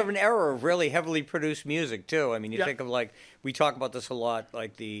coming out of an era of really heavily produced music too. I mean, you Yeah. think of like we talk about this a lot,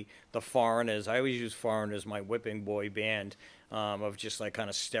 like the Foreigners. I always use Foreigners, my whipping boy band, of just like kind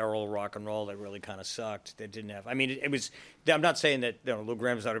of sterile rock and roll that really kind of sucked. That didn't have. I mean, it was. I'm not saying that Lou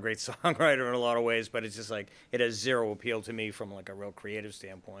Graham's not a great songwriter in a lot of ways, but it's just like it has zero appeal to me from like a real creative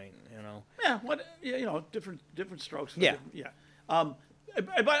standpoint. Yeah, different strokes. Yeah. Yeah. So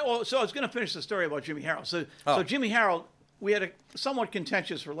I was going to finish the story about Jimmy Harold. So Oh. Jimmy Harold, we had a somewhat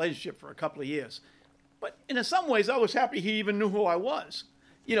contentious relationship for a couple of years, but in some ways I was happy he even knew who I was,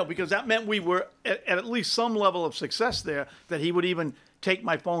 because that meant we were at least some level of success there. That he would even take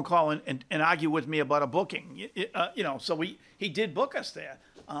my phone call and argue with me about a booking. So he did book us there,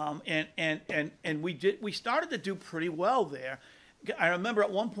 and we started to do pretty well there. I remember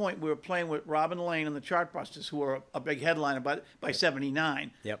at one point we were playing with Robin Lane and the Chartbusters, who were a big headliner by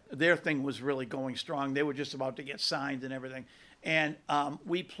 '79. Yep. Their thing was really going strong. They were just about to get signed and everything. And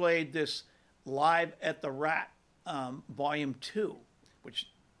we played this Live at the Rat, Volume 2, which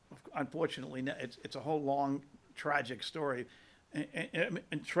unfortunately it's a whole long, tragic story.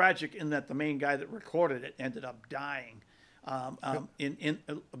 And tragic in that the main guy that recorded it ended up dying.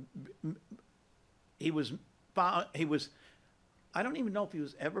 He was found. I don't even know if he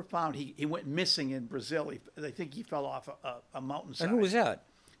was ever found. He went missing in Brazil. They think he fell off a mountainside. And who was that?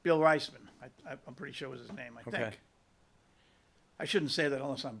 Bill Reisman. I'm pretty sure was his name. I Okay. think. I shouldn't say that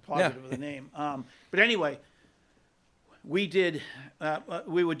unless I'm positive of the name. But anyway, we did.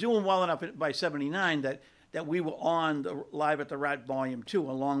 We were doing well enough by '79 that we were on the Live at the Rat Volume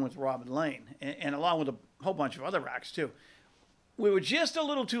 2 along with Robin Lane and along with a whole bunch of other acts too. We were just a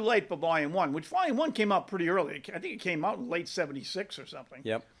little too late for Volume 1, which Volume 1 came out pretty early. I think it came out in late '76 or something.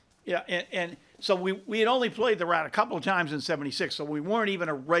 Yep. Yeah, and so we had only played the Rat a couple of times in '76, so we weren't even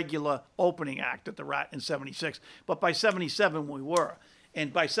a regular opening act at the Rat in '76. But by '77 we were,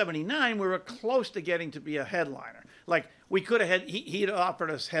 and by '79 we were close to getting to be a headliner. Like we could have had, he had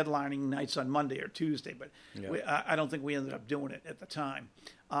offered us headlining nights on Monday or Tuesday, but I don't think we ended up doing it at the time.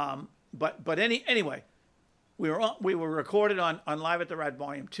 But anyway. We were recorded on Live at the Rat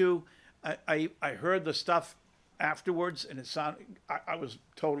Volume 2. I heard the stuff afterwards, and it sounded. I was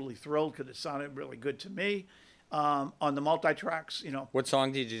totally thrilled because it sounded really good to me. On the multi-tracks, What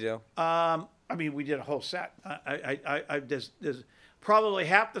song did you do? I mean, we did a whole set. There's probably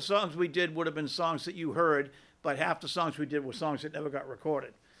half the songs we did would have been songs that you heard, but half the songs we did were songs that never got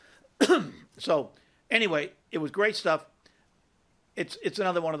recorded. So anyway, it was great stuff. It's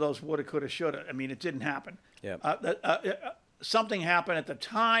another one of those woulda, coulda, shoulda. I mean, it didn't happen. Yeah. Something happened at the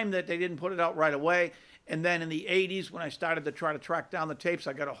time that they didn't put it out right away. And then in the 80s, when I started to try to track down the tapes,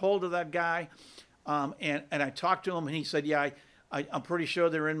 I got a hold of that guy. And I talked to him, and he said, yeah, I'm pretty sure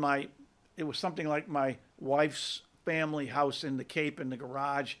they're in it was something like my wife's family house in the Cape in the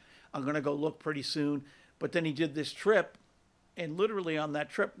garage. I'm going to go look pretty soon. But then he did this trip, and literally on that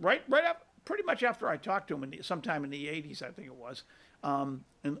trip, right up, pretty much after I talked to him, sometime in the 80s, I think it was, and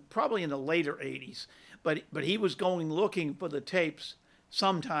probably in the later 80s. But he was going looking for the tapes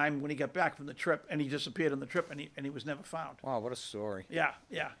sometime when he got back from the trip, and he disappeared on the trip, and he was never found. Wow, what a story. Yeah,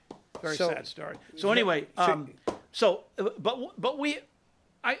 very So- sad story. So anyway, but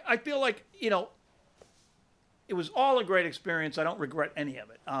I feel like it was all a great experience. I don't regret any of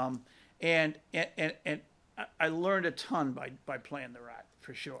it. And I learned a ton by playing the Rat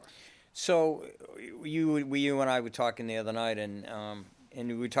for sure. So you and I were talking the other night, and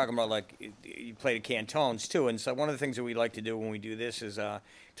we were talking about like you played at Cantones too. And so one of the things that we like to do when we do this is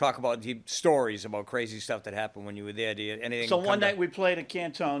talk about the stories about crazy stuff that happened when you were there. Do you anything? So one night we played at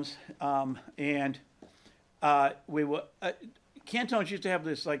Cantones, and we were. Cantones used to have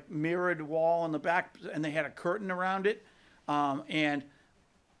this like mirrored wall in the back, and they had a curtain around it, and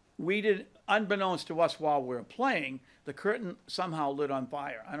we did, unbeknownst to us while we were playing, the curtain somehow lit on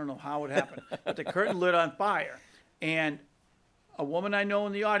fire. I don't know how it happened, but the curtain lit on fire, and a woman I know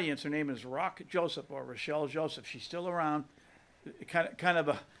in the audience. Her name is Rock Joseph or Rochelle Joseph. She's still around. Kind of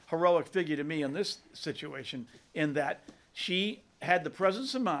a heroic figure to me in this situation, in that she had the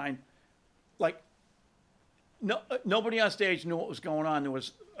presence of mind, like nobody on stage knew what was going on. There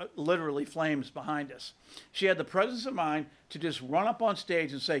was literally flames behind us. She had the presence of mind to just run up on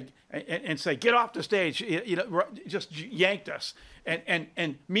stage and say, "Get off the stage!" Just yanked us.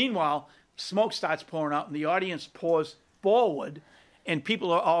 And meanwhile, smoke starts pouring out, and the audience pours forward, and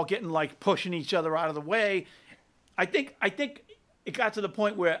people are all getting like pushing each other out of the way. I think it got to the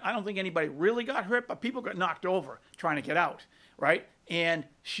point where I don't think anybody really got hurt, but people got knocked over trying to get out, right? And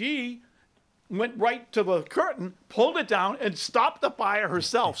she went right to the curtain, pulled it down, and stopped the fire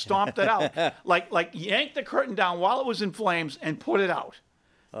herself, stomped it out, like yanked the curtain down while it was in flames and put it out.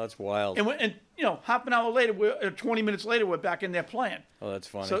 Oh, that's wild. And half an hour later, 20 minutes later, we're back in there playing. Oh, that's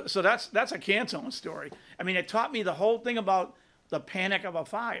funny. So that's a Canzone story. I mean, it taught me the whole thing about the panic of a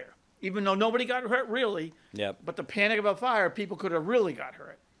fire. Even though nobody got hurt really, Yep. but the panic of a fire, people could have really got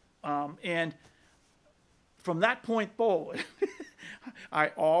hurt. And from that point forward, I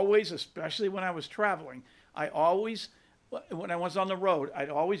always, especially when I was traveling, when I was on the road,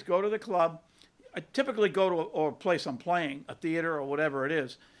 I'd always go to the club. I typically go to a place I'm playing, a theater or whatever it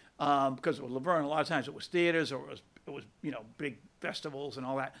is, because with Laverne, a lot of times it was theaters or it was big festivals and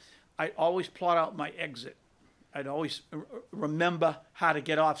all that. I always plot out my exit. I'd always remember how to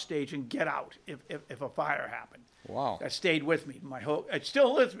get off stage and get out if a fire happened. Wow. That stayed with me. It's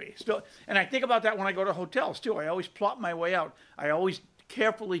still with me. And I think about that when I go to hotels too. I always plot my way out. I always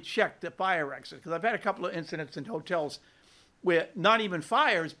carefully check the fire exit, because I've had a couple of incidents in hotels where not even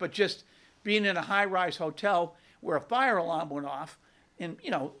fires, but just being in a high-rise hotel where a fire alarm went off, and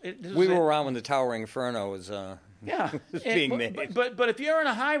We were around when the Towering Inferno was yeah, being made. But if you're in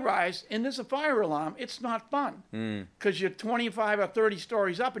a high rise and there's a fire alarm, it's not fun, because you're 25 or 30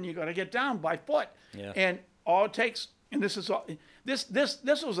 stories up and you got to get down by foot. Yeah. And all it takes, and this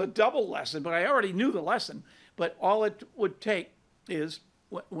was a double lesson, but I already knew the lesson. But all it would take is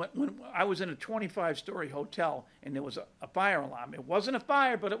when I was in a 25-story hotel and there was a fire alarm. It wasn't a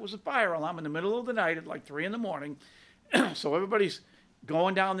fire, but it was a fire alarm in the middle of the night at like 3 a.m. So everybody's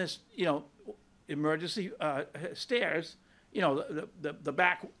going down this, emergency stairs, the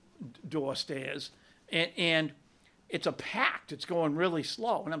back door stairs, and it's packed. It's going really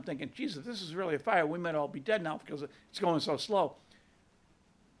slow, and I'm thinking, Jesus, this is really a fire. We might all be dead now because it's going so slow.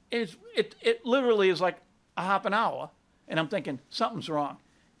 It literally is like a half an hour, and I'm thinking something's wrong.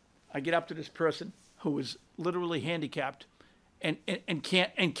 I get up to this person who is literally handicapped and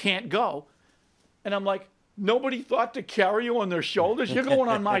can't go, and I'm like, nobody thought to carry you on their shoulders. You're going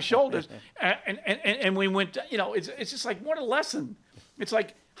on my shoulders. And we went, it's just like, what a lesson. It's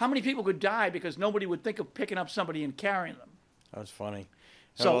like, how many people could die because nobody would think of picking up somebody and carrying them? That's funny.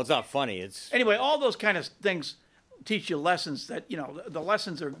 So- Well, it's not funny. It's Anyway, all those kind of things teach you lessons that, the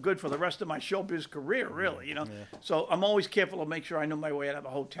lessons are good for the rest of my showbiz career, really, So I'm always careful to make sure I know my way out of a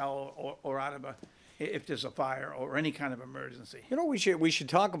hotel or out of if there's a fire or any kind of emergency. we should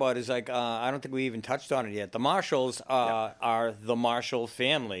talk about is like I don't think we even touched on it yet. The Marshalls are the Marshall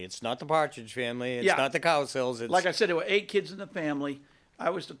family. It's not the Partridge family. It's Yeah. not the Cowsills. It's Like I said, there were 8 kids in the family. I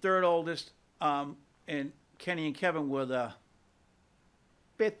was the third oldest, and Kenny and Kevin were the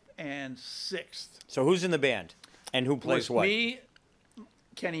 5th and 6th. So who's in the band and who plays Was what? me,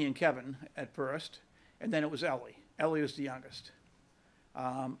 Kenny and Kevin at first, and then it was Ellie. Ellie was the youngest.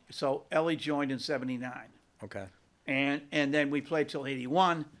 So Ellie joined in 79. Okay. And then we played till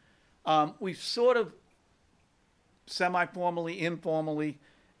 81. We sort of semi-formally, informally,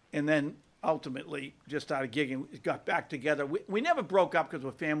 and then ultimately just started gigging, got back together. We never broke up because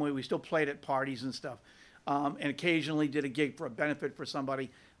we're family. We still played at parties and stuff, and occasionally did a gig for a benefit for somebody.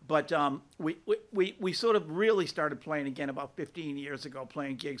 But we sort of really started playing again about 15 years ago,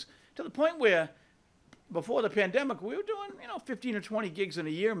 playing gigs to the point where before the pandemic, we were doing, 15 or 20 gigs in a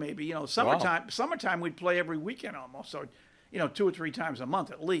year, maybe. Summertime, we'd play every weekend almost. So, 2 or 3 times a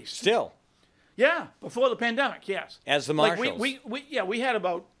month at least. Still, Yeah, before the pandemic, yes. as the Like Marshalls. we had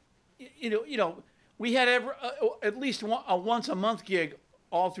about, we had at least a once a month gig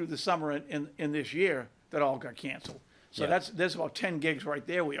all through the summer in this year that all got canceled. So Yeah. there's about 10 gigs right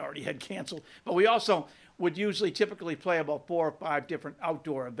there we already had canceled. But we also would typically play about 4 or 5 different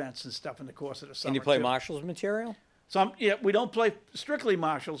outdoor events and stuff in the course of the summer. and you play too. Marshalls material? We don't play strictly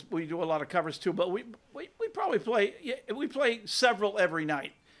Marshalls. We do a lot of covers too, but we probably play. We play several every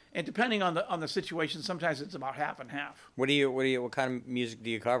night, And depending on the situation, sometimes it's about half and half. What kind of music do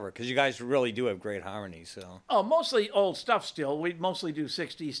you cover? Because you guys really do have great harmonies. So Oh, mostly old stuff still. We mostly do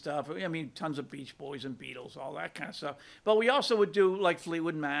 60s stuff. I mean, tons of Beach Boys and Beatles, all that kind of stuff. But we also would do like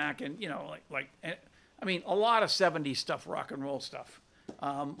Fleetwood Mac and, I mean, a lot of 70s stuff, rock and roll stuff.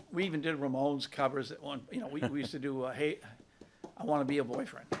 We even did Ramones covers at one. We used to do Hey, I Want to Be a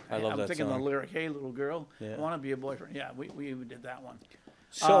Boyfriend. I love I'm that thinking song. the lyric, Hey, little girl, Yeah. I want to be a boyfriend. Yeah, we even did that one.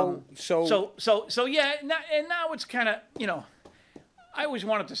 So Yeah, and now it's kind of, I always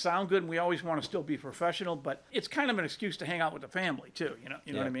want it to sound good, and we always want to still be professional, but it's kind of an excuse to hang out with the family too. You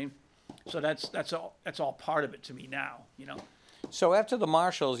know what I mean? So that's all part of it to me now. So after the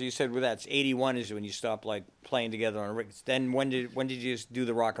Marshalls, you said, well, that's 81 is when you stopped like playing together on a rig. Then when did you just do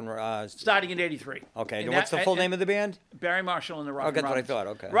the rock and Starting in '83. Okay. And What's the full name of the band? Barry Marshall and the Rock and that's what I Robins. thought,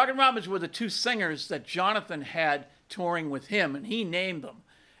 okay. Rock and Robins were the two singers that Jonathan had touring with him, and he named them.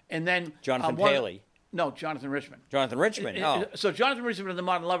 And then Jonathan Paley. No, Jonathan Richmond. Jonathan Richmond. Oh, So Jonathan Richmond and the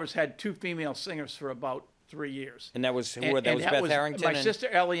Modern Lovers had two female singers for about 3 years. and that was who? That was Beth Harrington. My sister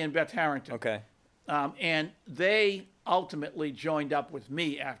Ellie and Beth Harrington. Okay. And they ultimately joined up with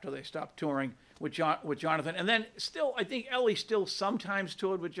me after they stopped touring with Jonathan. And then still, I think Ellie still sometimes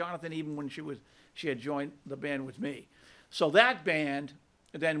toured with Jonathan, even when she had joined the band with me. So that band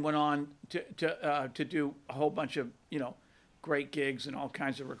then went on to do a whole bunch of great gigs and all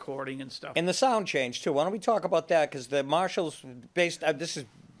kinds of recording and stuff. And the sound change too. Why don't we talk about that? Because the Marshalls, this is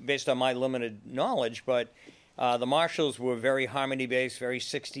based on my limited knowledge, but the Marshalls were very harmony based, very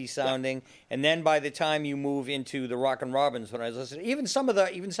 60s sounding. Yeah. And then by the time you move into the Rock and Robins, when I was listening, even some of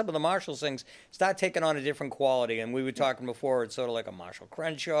the Marshall things start taking on a different quality. And we were talking before, it's sort of like a Marshall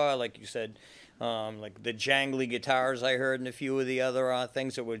Crenshaw, like you said. Like the jangly guitars I heard in a few of the other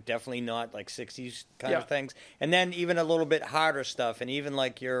things that were definitely not like 60s kind of things. And then even a little bit harder stuff, and even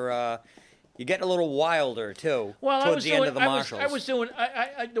like you're getting a little wilder too. Well, towards the end of the Marshalls. I was doing.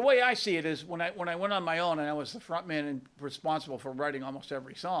 The way I see it is when I went on my own and I was the front man and responsible for writing almost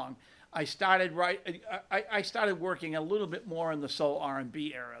every song. I started working a little bit more in the soul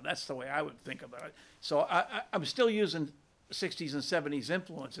R&B era. That's the way I would think about it. So I'm still using 60s and 70s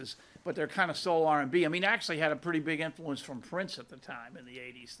influences, but they're kind of soul R&B. I mean, I actually had a pretty big influence from Prince at the time in the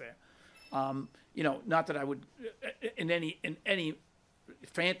 80s there. Not that I would in any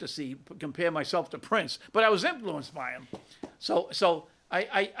fantasy compare myself to Prince, but I was influenced by him. So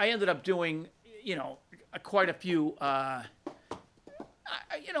I ended up doing, quite a few, I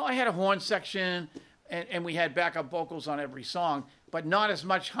had a horn section and we had backup vocals on every song, but not as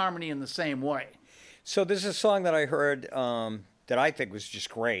much harmony in the same way. So this is a song that I heard that I think was just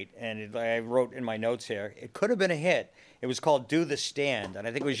great, and I wrote in my notes here. It could have been a hit. It was called "Do the Stand," and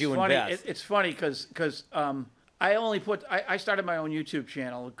I think it was you and Beth. It's funny because I started my own YouTube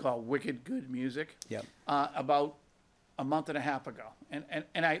channel called Wicked Good Music. Yep. About a month and a half ago,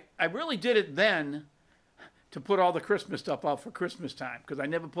 and I really did it then to put all the Christmas stuff out for Christmas time because I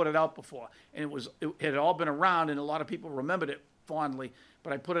never put it out before, and it had all been around, and a lot of people remembered it fondly.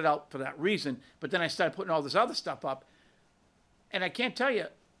 But I put it out for that reason. But then I started putting all this other stuff up. And I can't tell you,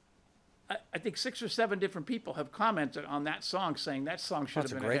 I think 6 or 7 different people have commented on that song saying that song should have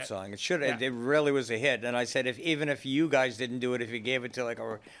been a hit. That's a great song. It should have. Yeah. It really was a hit. And I said, even if you guys didn't do it, if you gave it to like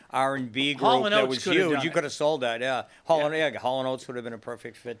a R&B group that was huge, you could have sold that. Yeah. Hall and Oates would have been a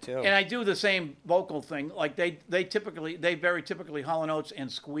perfect fit too. And I do the same vocal thing. Like they very typically, Hall and Oates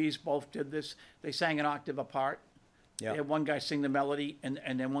and Squeeze both did this. They sang an octave apart. Yeah. They had one guy sing the melody, and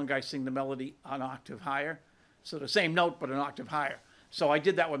then one guy sing the melody an octave higher. So the same note, but an octave higher. So I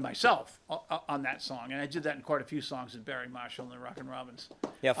did that with myself on that song, and I did that in quite a few songs with Barry Marshall and the Rock and Robins.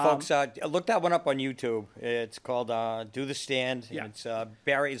 Yeah, folks, look that one up on YouTube. It's called "Do the Stand." Yeah. It's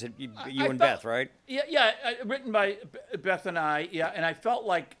Barry. Is it you and Beth, right? Yeah, written by Beth and I. Yeah, and I felt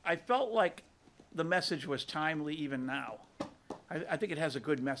like the message was timely even now. I think it has a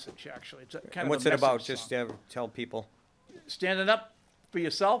good message, actually. It's kind and of what's it about? Song. Just tell people. Standing up for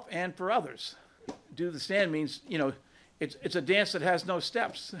yourself and for others. Do the stand means, it's a dance that has no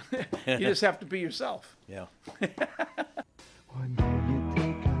steps. You just have to be yourself. Yeah. One day you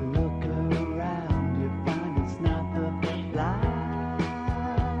take a look around, you find it's not the life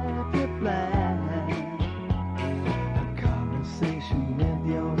you planned. A conversation with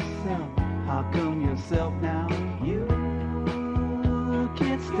yourself. How come yourself now? You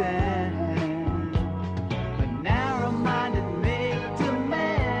can't stand. But narrow-minded make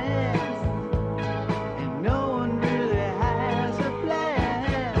demands, and no one really has a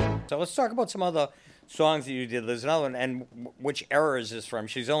plan. So let's talk about some other songs that you did. There's another one, and which era is this from?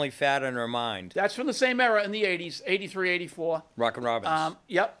 She's Only Fat in Her Mind. That's from the same era in the 80s, 83, 84. Rock and Robins.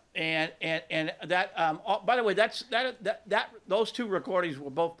 Yep. And that by the way, those two recordings were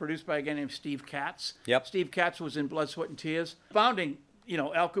both produced by a guy named Steve Katz. Yep. Steve Katz was in Blood, Sweat, and Tears. Founding,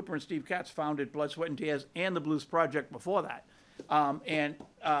 Al Cooper and Steve Katz founded Blood, Sweat, and Tears and the Blues Project before that. And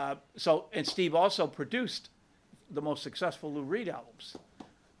Steve also produced the most successful Lou Reed albums,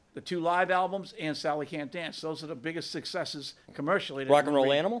 the 2 live albums and Sally Can't Dance. Those are the biggest successes commercially. that Rock and Lou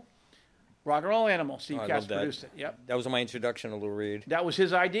Roll Reed- Animal? Rock and Roll Animal. Steve I Katz love that. produced it. Yep. That was my introduction to Lou Reed. That was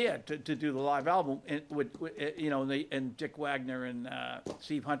his idea to do the live album, and and Dick Wagner and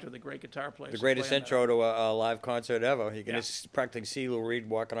Steve Hunter, the great guitar players. The greatest play on that. intro to a live concert ever. You can Yeah. just practically see Lou Reed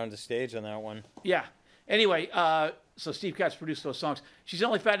walking on the stage on that one. Yeah. Anyway, so Steve Katz produced those songs. She's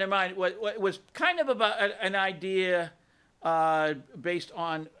Only Fat in Her Mind was kind of about an idea based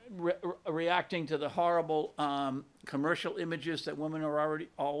on reacting to the horrible commercial images that women are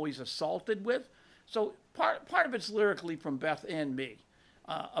always assaulted with. So part of it's lyrically from Beth and me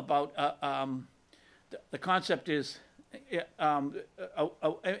about the concept is, and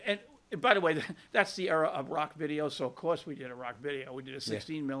by the way, that's the era of rock video. So of course we did a rock video. We did a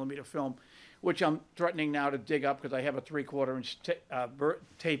 16 millimeter film, which I'm threatening now to dig up because I have a 3/4 inch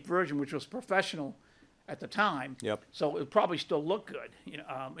tape version, which was professional at the time. Yep. So it probably still look good,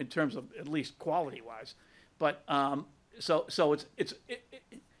 in terms of at least quality wise. But so it's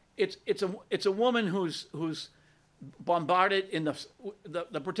a woman who's bombarded in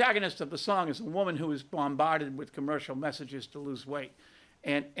the protagonist of the song is a woman who is bombarded with commercial messages to lose weight,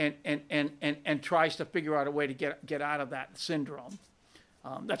 and tries to figure out a way to get out of that syndrome.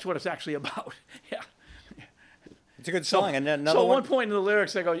 That's what it's actually about. Yeah. It's a good song. And then So another at one one. point in the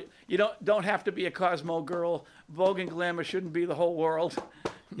lyrics, I go, "You don't have to be a Cosmo girl. Vogue and glamour shouldn't be the whole world."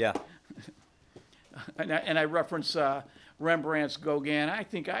 Yeah. And I reference Rembrandt's Gauguin. I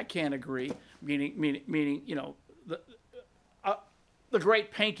think I can agree, meaning the great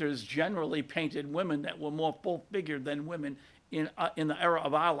painters generally painted women that were more full-figured than women in the era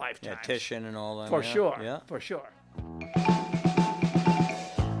of our lifetime. Yeah, Titian and all that. For yeah. sure. Yeah. For sure.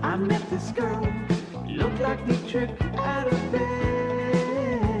 I met this girl, looked like the trick out of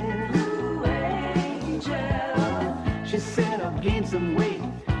bed. Blue angel. She said I've gained some weight,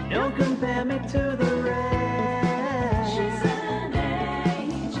 don't compare me to the rest. She's an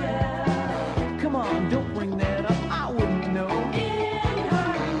angel. Come on, don't bring that up, I wouldn't know. In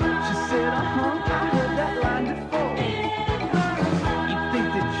her mind. She said, I heard that line before. You think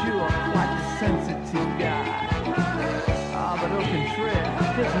that you are quite the sensitive guy. Ah, but au contraire,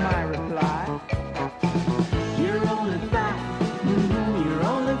 here's my reply. You're only fat, you're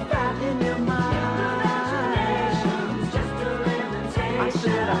only fat in your mind. I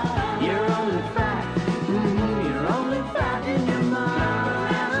said, you're only fat, you're only fat in your mind.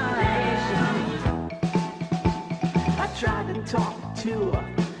 I tried to talk to her,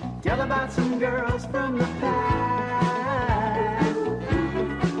 tell about some girls from the past.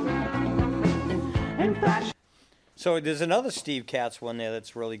 In fact, So there's another Steve Katz one there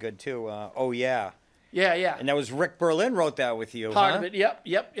that's really good too. Oh yeah. Yeah. And that was Rick Berlin wrote that with you. Part huh? of it, yep.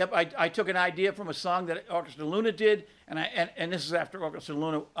 I took an idea from a song that Orchestra Luna did, and this is after Orchestra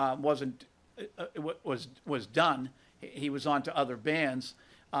Luna was done. He was on to other bands,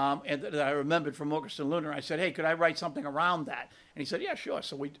 and that I remembered from Orchestra Luna. I said, "Hey, could I write something around that?" And he said, "Yeah, sure."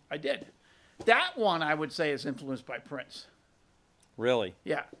 So I did. That one I would say is influenced by Prince. Really?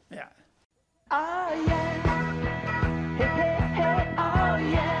 Yeah. oh yeah, hey, hey, hey, oh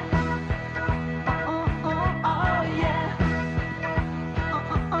yeah. Oh yeah.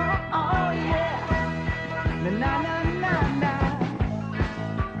 Oh yeah. Na na na na na.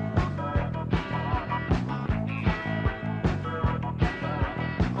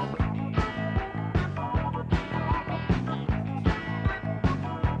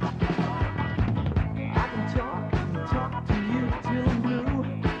 I can talk to you till I'm blue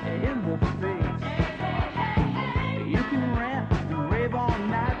in the face. You can rant and rave all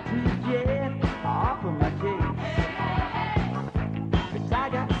night till you get off of my case. But I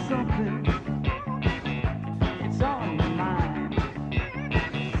got something, it's on my mind.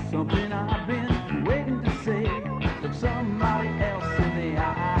 Something I've been waiting to say. Look somebody else in the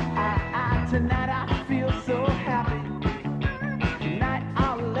eye. Tonight I feel so happy. Tonight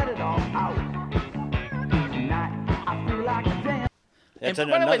I'll let it all out. Tonight I feel like a damn. That's And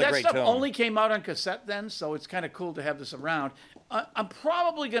by the way, another that great stuff tune. only came out on cassette then, so it's kind of cool to have this around. I'm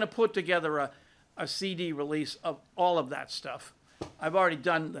probably going to put together a CD release of all of that stuff. I've already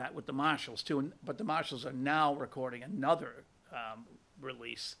done that with the Marshalls too, but the Marshalls are now recording another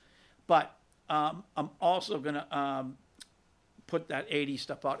release. But I'm also going to put that 80s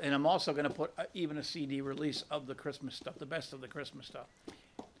stuff out, and I'm also going to put even a CD release of the Christmas stuff, the best of the Christmas stuff.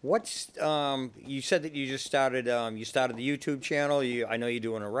 What's you said that you just started you started the YouTube channel. I know you're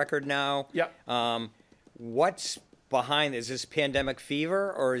doing a record now. Yep. What's behind? Is this pandemic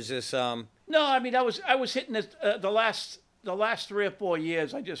fever or is this No, I mean I was hitting this, the last 3 or 4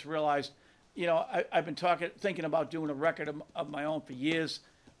 years. I just realized, I've been thinking about doing a record of my own for years.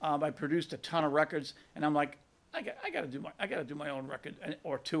 I produced a ton of records, and I'm like, I got to do my own record,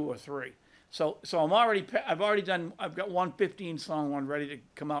 or 2 or 3. So I've got one 15-song one ready to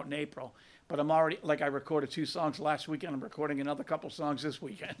come out in April, but I recorded 2 songs last weekend. I'm recording another couple songs this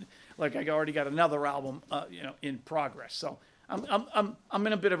weekend. Like I already got another album, in progress. So I'm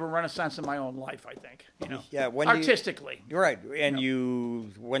in a bit of a renaissance in my own life, I think. Yeah, artistically. You're right. And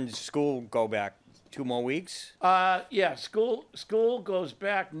when does school go back? 2 more weeks? Yeah, school goes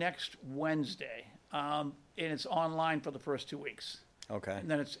back next Wednesday, and it's online for the first 2 weeks. Okay.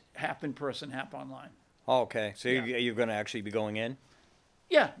 And then it's half in person, half online. Oh, okay. So you're going to actually be going in?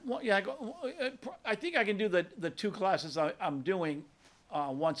 Yeah, well, yeah. I think I can do the 2 classes I'm doing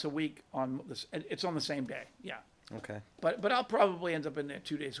once a week on this. It's on the same day. Yeah. Okay. But I'll probably end up in there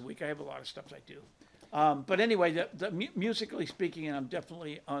 2 days a week. I have a lot of stuff I do. But anyway, musically speaking, I'm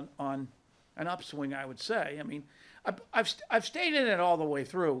definitely on an upswing, I would say. I mean, I've stayed in it all the way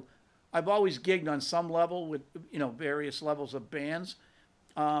through. I've always gigged on some level with various levels of bands,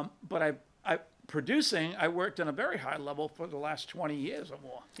 but producing, I worked on a very high level for the last 20 years or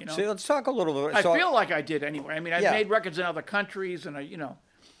more. So let's talk a little bit. I feel like I did anyway. I mean, I've made records in other countries, and I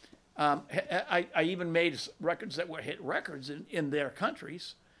even made records that were hit records in their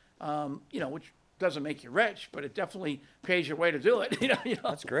countries, which doesn't make you rich, but it definitely pays your way to do it.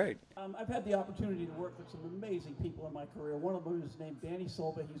 That's great. I've had the opportunity to work with some amazing people in my career. One of them is named Danny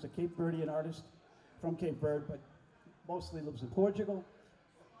Silva. He's a Cape Verdean artist from Cape Verde, but mostly lives in Portugal.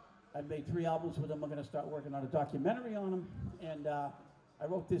 I've made 3 albums with him. I'm going to start working on a documentary on him, and I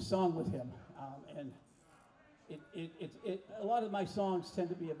wrote this song with him. And a lot of my songs tend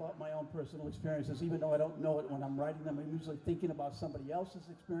to be about my own personal experiences, even though I don't know it when I'm writing them. I'm usually thinking about somebody else's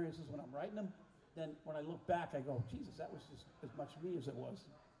experiences when I'm writing them. Then when I look back, I go, Jesus, that was just as much me as it was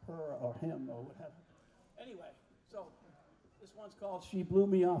her or him or whatever. Anyway, so this one's called She Blew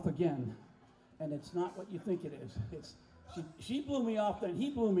Me Off Again. And it's not what you think it is. It's she blew me off, then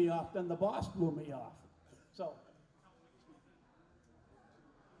he blew me off, then the boss blew me off. So.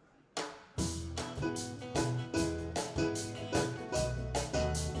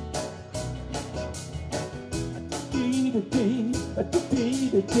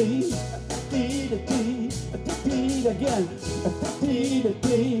 Again.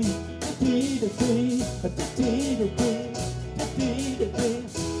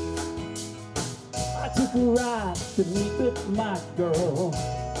 I took a ride to meet with my girl.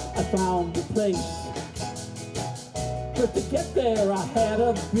 I found a place, but to get there I had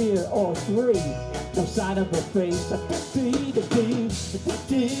a beer or 3. No sign of her face. I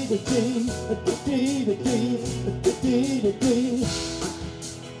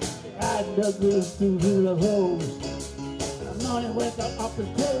dug through the hose. The morning went up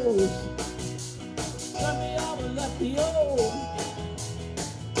and closed. Turned me over and left me old.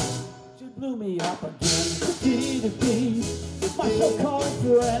 She blew me up again. My so-called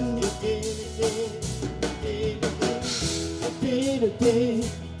friend.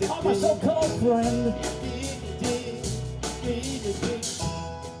 Oh, my so-called friend.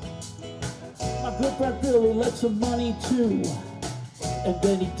 My good friend Billy left some money too, and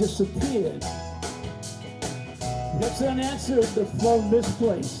then he disappeared. Nixon answered the phone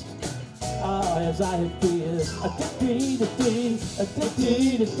misplaced, as I had feared.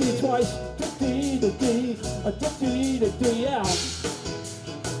 Twice. Yeah.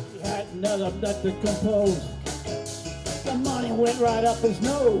 He had another nut to compose. The money went right up his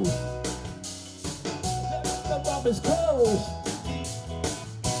nose. The rubber's closed.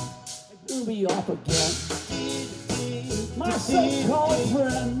 It blew me off again. My so-called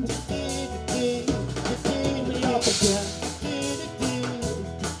friend. Blew me off again.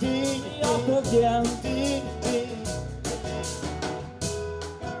 Blew me off again.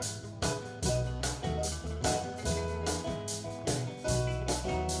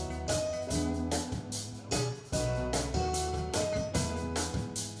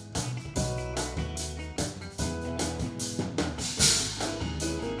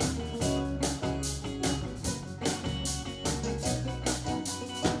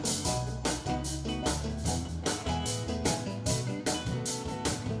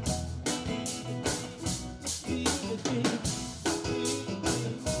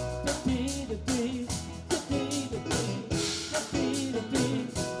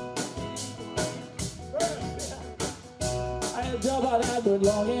 job I worked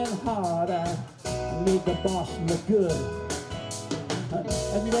long and hard. I made the boss look good.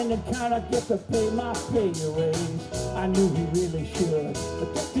 And then the counter get to pay my pay raise. I knew he really should.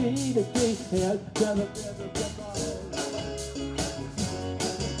 But he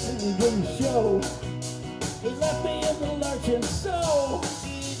didn't show. He left me in the lurch, and so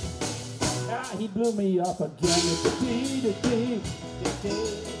he blew me up again.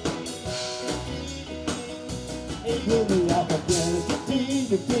 He blew me up again.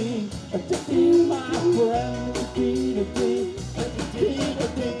 My friend.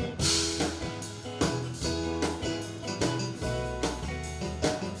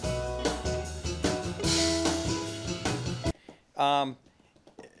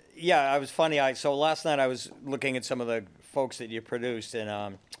 Yeah, I was funny. So last night I was looking at some of the folks that you produced,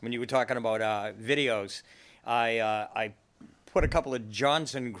 and when you were talking about videos, I put a couple of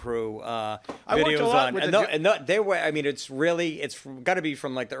Johnson Crew videos on, and they were. I mean, it's got to be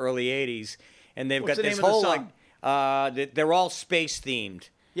from like the early '80s, and they've What's got the this name of the whole song? they're all space themed.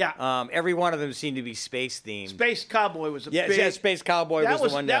 Yeah. Every one of them seemed to be space themed. Space Cowboy was a Yeah, big... yeah, Space Cowboy was the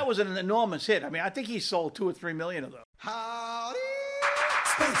one. That was an enormous hit. I mean, I think he sold 2 or 3 million of those. Howdy,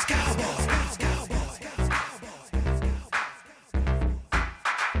 Space Cowboy. Space Cowboy.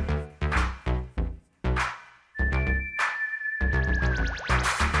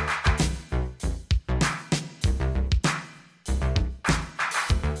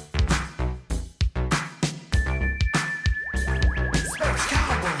 Space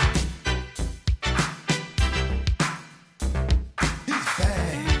Cowboy. He's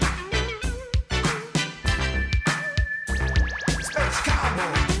bad. Space Cowboy.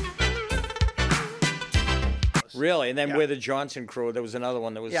 Really, and then Yeah. with the Johnson Crew, there was another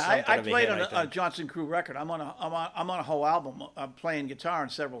one that was Yeah, something I of a played hit, on I a think. Johnson Crew record. I'm on a whole album. I'm playing guitar on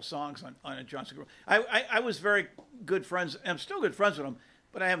several songs on a Johnson Crew. I was very good friends. I'm still good friends with him,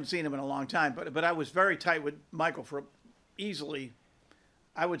 but I haven't seen him in a long time. But I was very tight with Michael for easily,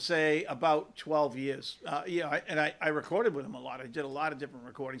 I would say, about 12 years. I recorded with him a lot. I did a lot of different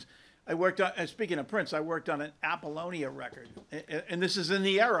recordings. I worked on, and speaking of Prince, I worked on an Apollonia record, and this is in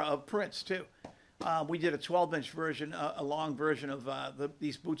the era of Prince too. We did a 12-inch version, a long version of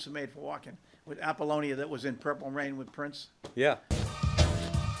These Boots Are Made for Walking with Apollonia that was in Purple Rain with Prince. Yeah.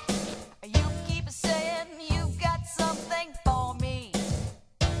 You keep saying you got something for me,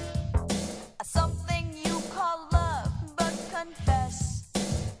 something you call love, but confess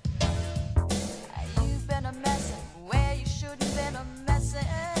you've been a messin' where you shouldn't been a messin',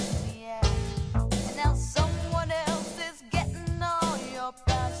 yeah. And now someone else is getting all your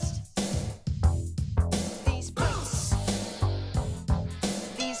best.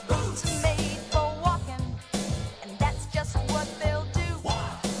 These boots are made for walking, and that's just what they'll do.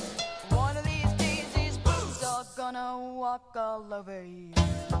 One of these days, these boots are gonna walk all over you.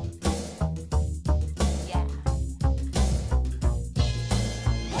 Yeah.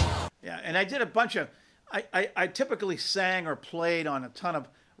 Yeah, and I did a bunch of, I typically sang or played on a ton of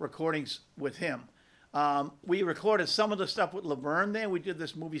recordings with him. We recorded some of the stuff with Laverne there. We did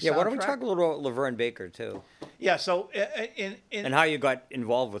this movie soundtrack. Yeah, why don't we talk a little about Laverne Baker, too, Yeah, so and how you got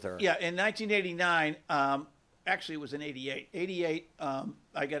involved with her. Yeah, in 1989, actually it was in 88. 88,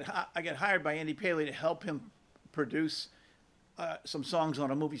 I got hired by Andy Paley to help him produce some songs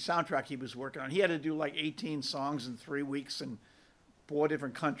on a movie soundtrack he was working on. He had to do like 18 songs in 3 weeks in 4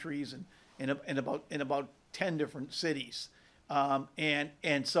 different countries and in about 10 different cities.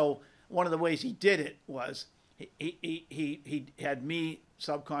 And so one of the ways he did it was he had me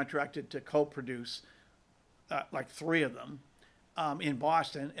subcontracted to co-produce like 3 of them in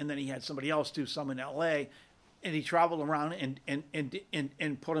Boston, and then he had somebody else do some in L.A. And he traveled around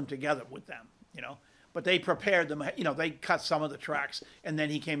and put them together with them, you know. But they prepared them, you know. They cut some of the tracks, and then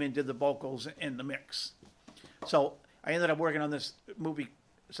he came in and did the vocals and the mix. So I ended up working on this movie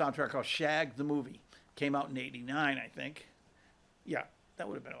soundtrack called Shag the Movie. Came out in '89, I think. Yeah, that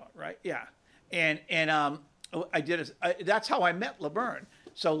would have been about right. Yeah, and I did that's how I met LeBurn.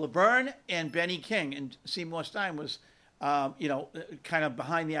 So LeBurn and Benny King and Seymour Stein was, kind of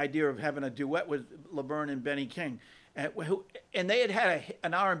behind the idea of having a duet with LeBurn and Benny King, and they had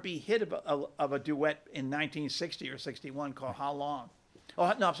an R&B hit of a duet in 1960 or 61 called "How Long."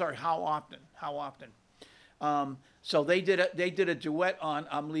 Oh no, I'm sorry, "How Often." How Often. So they did a duet on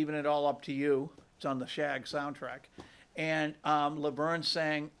 "I'm Leaving It All Up to You." It's on the Shag soundtrack, and LeBurn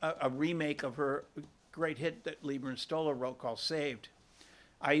sang a remake of her great hit that Lieber and Stoller wrote called "Saved."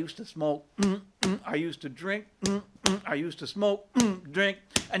 I used to smoke, I used to drink, I used to smoke, drink,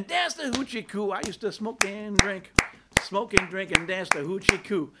 and dance the hoochie coo. I used to smoke and drink, and dance the hoochie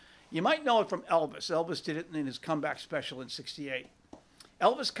coo. You might know it from Elvis. Elvis did it in his comeback special in '68.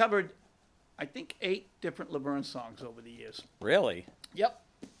 Elvis covered, I think, 8 different Laverne songs over the years. Really? Yep.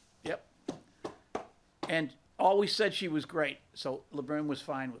 And always said she was great, so Laverne was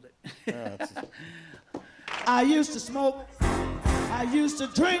fine with it. I used to smoke, I used to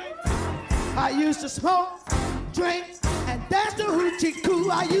drink, I used to smoke, drink, and dance the hoochie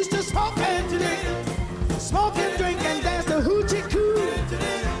coo. I used to smoke and drink and dance the hoochie coo.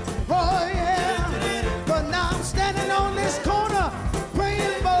 Oh yeah, but now I'm standing on this corner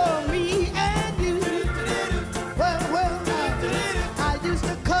praying for me and you. Well, I used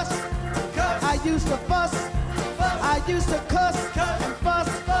to cuss, I used to fuss, I used to cuss and fuss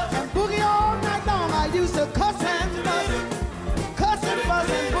and boogie all night long. I used to cuss and fuss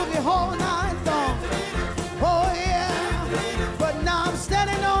and boogie all night long. Oh yeah, but now I'm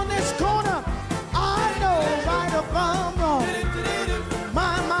standing on this corner. I know right or from wrong.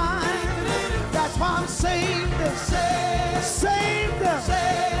 My mind, that's why I'm saved.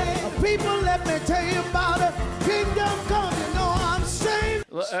 People, let me tell you about a kingdom come. You know I'm saved.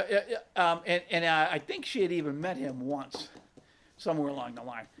 And I think she had even met him once, somewhere along the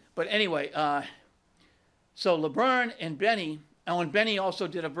line. But anyway, so Laverne and Benny, and Benny also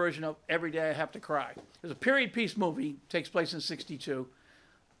did a version of Every Day I Have to Cry. It's a period piece movie, takes place in '62.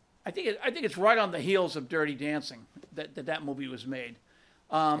 I think it's right on the heels of Dirty Dancing that movie was made.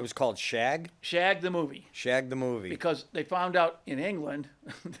 It was called Shag? Shag the movie. Shag the movie. Because they found out in England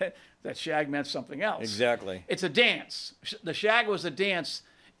that shag meant something else. Exactly. It's a dance. The shag was a dance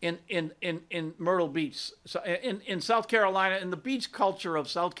in Myrtle Beach, so in South Carolina, in the beach culture of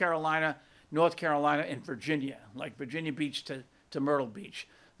South Carolina, North Carolina, and Virginia, like Virginia Beach to Myrtle Beach.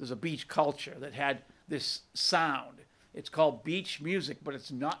 There's a beach culture that had this sound. It's called beach music, but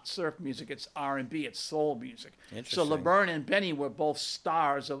it's not surf music. It's R&B. It's soul music. So Interesting. Laverne and Benny were both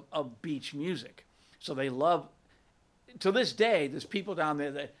stars of beach music. So they love, to this day, there's people down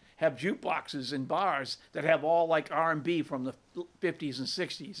there that have jukeboxes in bars that have all like R&B from the 50s and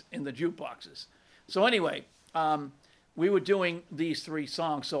 60s in the jukeboxes. So anyway, we were doing these 3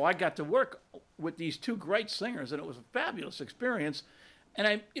 songs. So I got to work with these 2 great singers, and it was a fabulous experience. And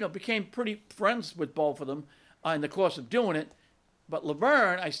I, became pretty friends with both of them in the course of doing it. But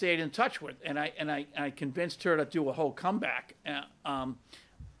Laverne, I stayed in touch with, and I convinced her to do a whole comeback.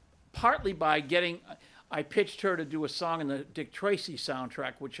 Partly by I pitched her to do a song in the Dick Tracy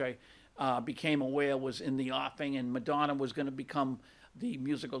soundtrack, which I became aware was in the offing, and Madonna was going to become the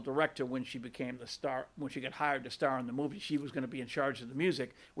musical director when she became the star, when she got hired to star in the movie. She was going to be in charge of the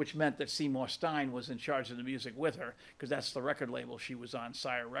music, which meant that Seymour Stein was in charge of the music with her, because that's the record label she was on,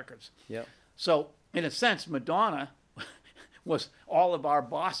 Sire Records. Yep. So, in a sense, Madonna was all of our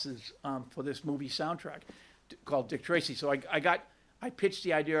bosses for this movie soundtrack called Dick Tracy. So I pitched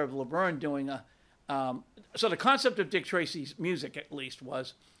the idea of Laverne doing so the concept of Dick Tracy's music, at least,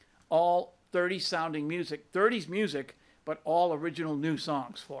 was all 30s sounding music, 30s music, but all original new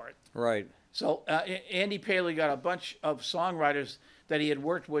songs for it. Right. So Andy Paley got a bunch of songwriters that he had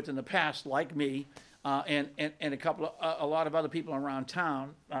worked with in the past, like me, and a lot of other people around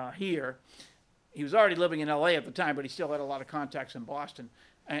town here. He was already living in L.A. at the time, but he still had a lot of contacts in Boston.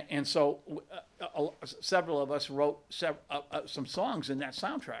 And so several of us wrote some songs in that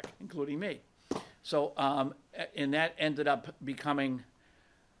soundtrack, including me. So, and that ended up becoming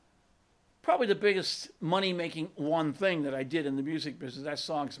probably the biggest money-making one thing that I did in the music business. That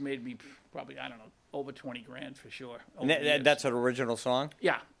song's made me probably, I don't know, over 20 grand for sure. And that's an original song?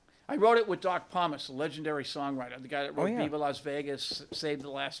 Yeah. I wrote it with Doc Pomus, a legendary songwriter, the guy that wrote yeah. Viva Las Vegas, Save the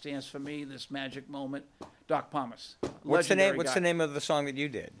Last Dance for Me, This Magic Moment. Doc Pomus. What's the name? Legendary What's guy. the name of the song that you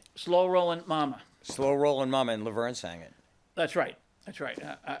did? Slow Rollin' Mama. Slow Rollin' Mama, and Laverne sang it. That's right. That's right.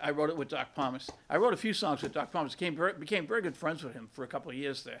 I wrote it with Doc Pomus. I wrote a few songs with Doc Pomus. Became very good friends with him for a couple of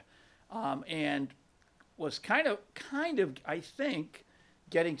years there, and was kind of, I think,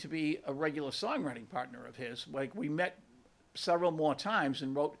 getting to be a regular songwriting partner of his. Like, we met several more times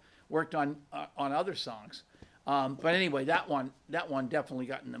and worked on other songs. But anyway, that one definitely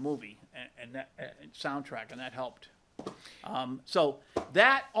got in the movie and that soundtrack, and that helped. So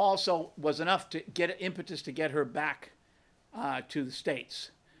that also was enough to get an impetus to get her back to the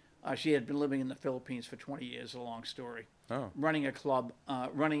States. She had been living in the Philippines for 20 years, a long story. Oh. Running a club,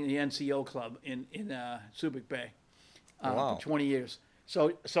 running the NCO club in Subic Bay Wow. for 20 years.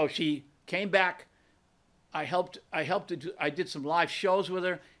 So she came back. I did some live shows with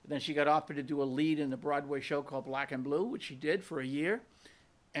her. Then she got offered to do a lead in a Broadway show called Black and Blue, which she did for a year.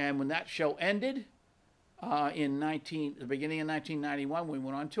 And when that show ended, the beginning of 1991, we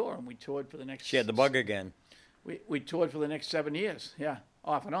went on tour, and we toured for the next. She had the bug again. We toured for the next 7 years. Yeah.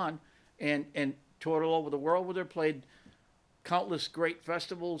 off and on, and toured all over the world with her. Played countless great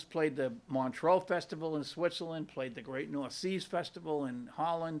festivals. Played the Montreux Festival in Switzerland. Played the Great North Seas Festival in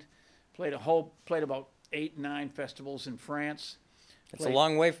Holland. Played about 8, 9 festivals in France. It's a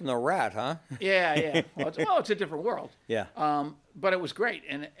long way from the Rat, huh? Yeah. Well, it's a different world. Yeah. But it was great,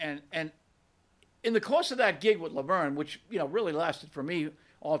 and in the course of that gig with Laverne, which really lasted for me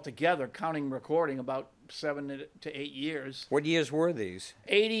altogether, counting recording, about 7 to 8 years. What years were these?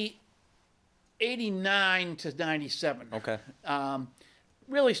 89 to 97. Okay.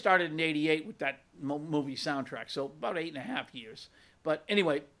 Really started in 88 with that movie soundtrack, so about 8.5 years. But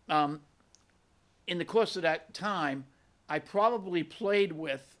anyway, in the course of that time, I probably played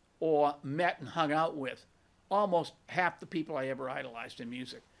with or met and hung out with almost half the people I ever idolized in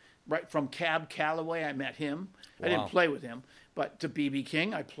music. Right from Cab Calloway, I met him. Wow. I didn't play with him, but to B.B.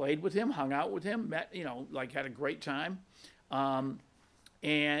 King, I played with him, hung out with him, met, had a great time. And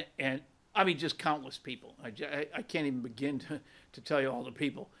I mean, just countless people. I can't even begin to tell you all the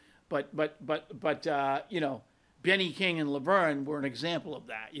people. But Benny King and Laverne were an example of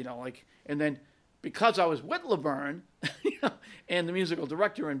that, and then because I was with Laverne, and the musical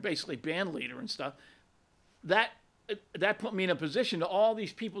director and basically band leader and stuff, that put me in a position to all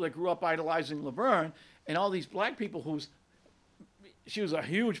these people that grew up idolizing Laverne and all these black people she was a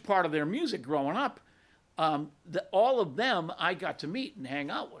huge part of their music growing up. All of them I got to meet and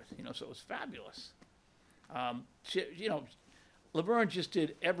hang out with, so it was fabulous. Laverne just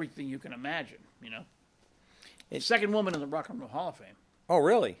did everything you can imagine, Second woman in the Rock and Roll Hall of Fame. Oh,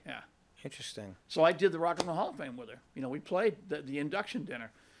 really? Yeah. Interesting. So I did the Rock and Roll Hall of Fame with her. We played the induction dinner.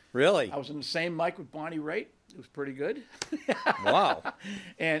 Really? I was in the same mic with Bonnie Raitt. It was pretty good. Wow.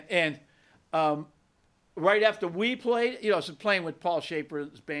 And right after we played, so playing with Paul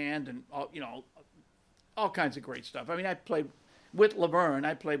Schaefer's band and all kinds of great stuff. I mean, I played with Laverne.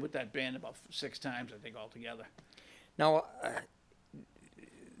 I played with that band about 6 times, I think, altogether. Now,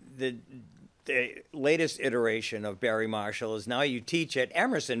 the latest iteration of Barry Marshall is now you teach at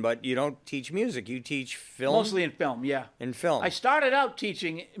Emerson, but you don't teach music. You teach film? Mostly in film, yeah. In film. I started out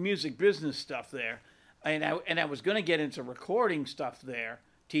teaching music business stuff there, and I was going to get into recording stuff there,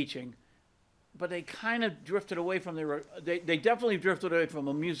 teaching, but they kind of drifted away from they definitely drifted away from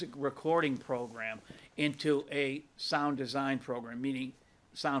a music recording program into a sound design program, meaning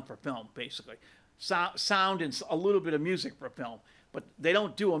sound for film, basically. Sound and a little bit of music for film. But they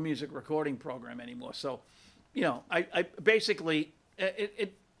don't do a music recording program anymore. So, I basically,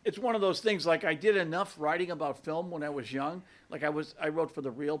 it's one of those things, like I did enough writing about film when I was young. Like I wrote for the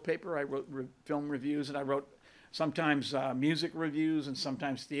Real paper, I wrote film reviews, and I wrote sometimes music reviews and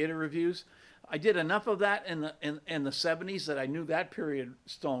sometimes theater reviews. I did enough of that in the 70s that I knew that period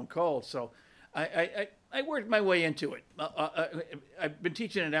stone cold. So I worked my way into it. I've been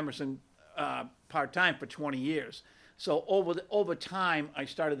teaching at Emerson part-time for 20 years. So over time, I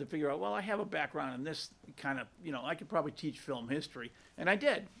started to figure out, well, I have a background in this kind of, I could probably teach film history. And I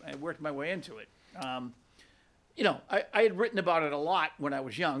did. I worked my way into it. I had written about it a lot when I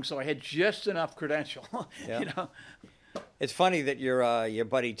was young, so I had just enough credential, Yeah. It's funny that your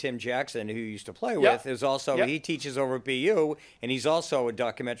buddy Tim Jackson, who you used to play Yep. with, is also, Yep. he teaches over at BU, and he's also a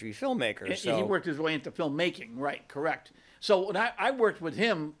documentary filmmaker. And So he worked his way into filmmaking, right, correct. So when I worked with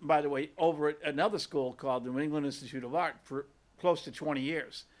him, by the way, over at another school called the New England Institute of Art for close to 20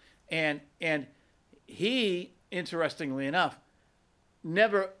 years. And he, interestingly enough,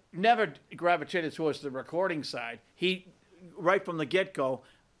 never gravitated towards the recording side. He, right from the get-go,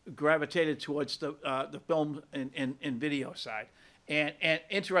 gravitated towards the film and video side. And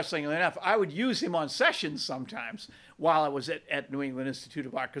interestingly enough, I would use him on sessions sometimes while I was at New England Institute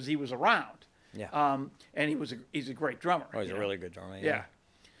of Art because he was around. Yeah. And he's a great drummer. Oh, he's a really good drummer. Yeah.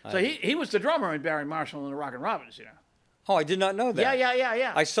 So he was the drummer in Barry Marshall and the Rockin' Robbins, Oh, I did not know that.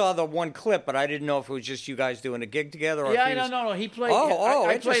 Yeah. I saw the one clip, but I didn't know if it was just you guys doing a gig together. Or Yeah, if he was... no. He played.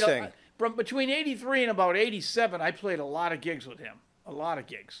 I interesting. Played from between 83 and about 87, I played a lot of gigs with him. A lot of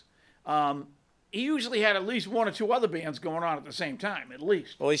gigs. He usually had at least 1 or 2 other bands going on at the same time, at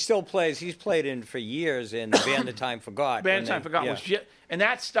least. Well, he still plays. He's played in for years in the Band that Time Forgot. Band Time Forgot yeah. was shit. And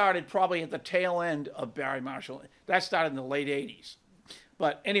that started probably at the tail end of Barry Marshall. That started in the late 80s.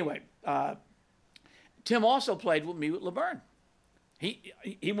 But anyway, Tim also played with me with Laverne.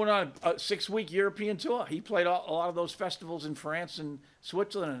 He went on a 6-week European tour. He played a lot of those festivals in France and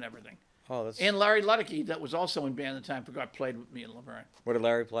Switzerland and everything. Oh, that's... And Larry Ludicky, that was also in Band that Time Forgot, played with me and Laverne. What did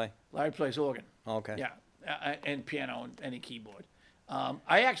Larry play? Larry plays organ. Oh, okay. Yeah, and piano and any keyboard.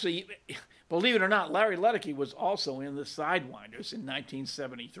 I actually, believe it or not, Larry Ludicky was also in the Sidewinders in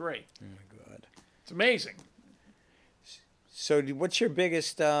 1973. Oh, my God. It's amazing. So, what's your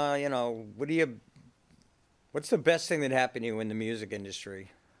biggest? What's the best thing that happened to you in the music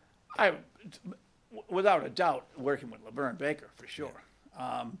industry? Without a doubt, working with Laverne Baker for sure,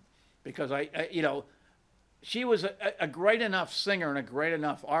 because she was a great enough singer and a great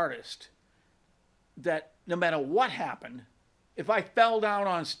enough artist that no matter what happened, if I fell down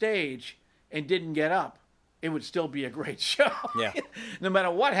on stage and didn't get up, it would still be a great show. Yeah. No matter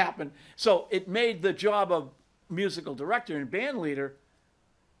what happened. So it made the job of musical director and band leader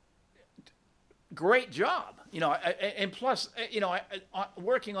great job. And plus,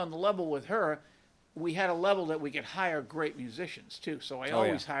 working on the level with her, we had a level that we could hire great musicians too. So I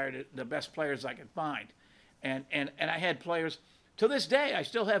always hired the best players I could find. And I had players, to this day, I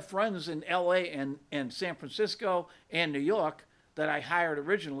still have friends in LA and San Francisco and New York that I hired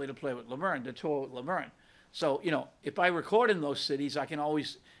originally to play with Laverne, to tour with Laverne. So, if I record in those cities, I can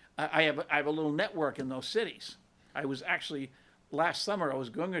always, I have a little network in those cities. I was actually, last summer, I was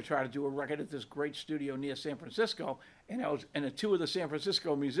going to try to do a record at this great studio near San Francisco, and the two of the San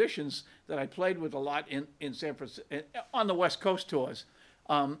Francisco musicians that I played with a lot in San Francisco, on the West Coast tours,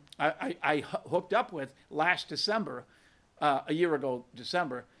 I hooked up with last December, a year ago,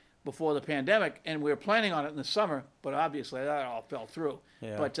 December, before the pandemic, and we were planning on it in the summer, but obviously that all fell through.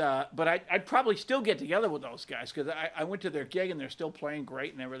 Yeah. But I'd probably still get together with those guys, because I went to their gig and they're still playing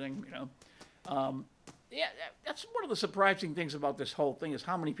great and everything, that's one of the surprising things about this whole thing is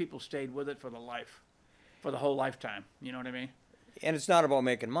how many people stayed with it for the whole lifetime. You know what I mean? And it's not about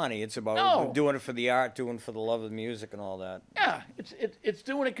making money. It's about doing it for the art, doing it for the love of the music and all that. Yeah, it's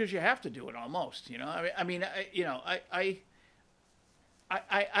doing it because you have to do it almost.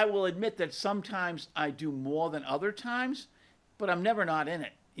 I will admit that sometimes I do more than other times, but I'm never not in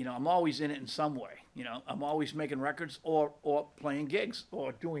it. I'm always in it in some way. I'm always making records or playing gigs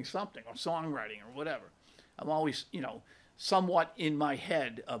or doing something or songwriting or whatever. I'm always, somewhat in my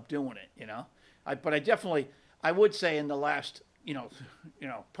head of doing it, But I definitely, I would say in the last,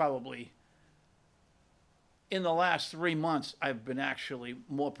 probably in the last 3 months, I've been actually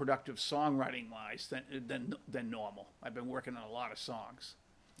more productive songwriting-wise than normal. I've been working on a lot of songs.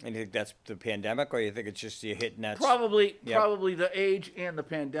 And you think that's the pandemic, or you think it's just you hitting that? Probably the age and the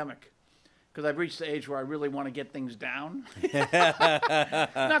pandemic, because I've reached the age where I really want to get things down.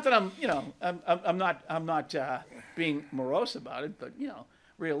 Not that I'm not being morose about it, but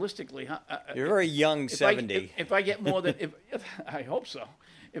realistically, you're very young, 70. If I get more than, if I hope so,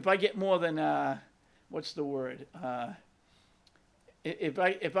 if I get more than, what's the word? I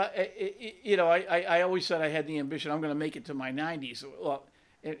always said I had the ambition. I'm going to make it to my 90s. Well.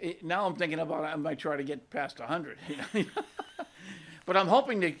 Now I'm thinking about I might try to get past 100. But I'm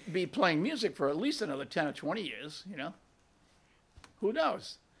hoping to be playing music for at least another 10 or 20 years. Who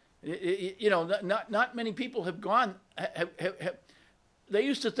knows? Not many people have gone. They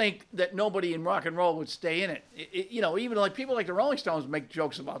used to think that nobody in rock and roll would stay in it. Even like people like the Rolling Stones make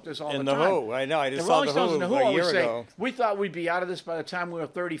jokes about this all the time. And the Who, I know. I just the saw Rolling the Stones Who and the a Who year always ago. say, we thought we'd be out of this by the time we were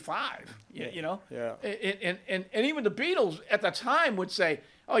 35. Yeah. And even the Beatles at the time would say,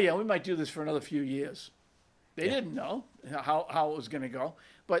 oh yeah, we might do this for another few years. They didn't know how it was going to go.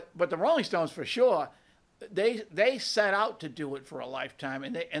 But the Rolling Stones for sure, they set out to do it for a lifetime,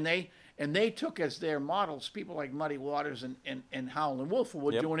 and they took as their models people like Muddy Waters and Howlin' Wolf, who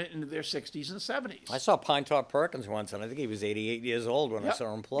were doing it into their 60s and 70s. I saw Pinetop Perkins once, and I think he was 88 years old when I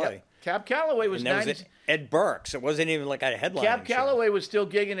saw him play. Yep. Cab Calloway was 90s. Was Ed Burks. It wasn't even like a headline. Cab Calloway was still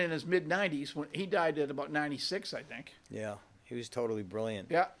gigging in his mid-90s when he died at about 96, I think. Yeah, he was totally brilliant.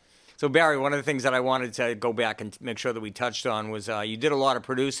 Yeah. So, Barry, one of the things that I wanted to go back and make sure that we touched on was you did a lot of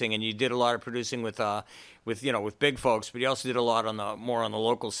producing, and you did a lot of producing with big folks, but you also did a lot more on the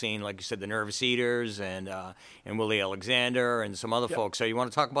local scene, like you said, the Nervous Eaters and Willie Alexander and some other folks. So you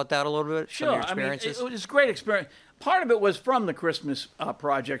want to talk about that a little bit? Sure. Some of your experiences? It was a great experience. Part of it was from the Christmas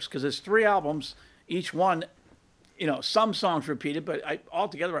projects, because there's 3 albums, each one, some songs repeated, but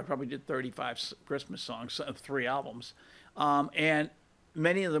altogether I probably did 35 Christmas songs of 3 albums. And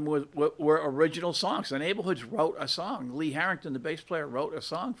many of them were original songs. The Neighborhoods wrote a song. Lee Harrington, the bass player, wrote a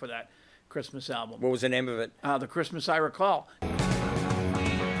song for that Christmas album. What was the name of it? The Christmas I Recall. Light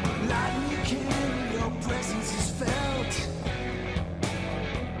me a candle, your presence is felt.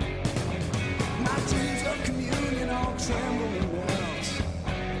 My dreams of communion all tremble and melt.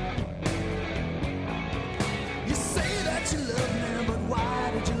 You say that you love me, but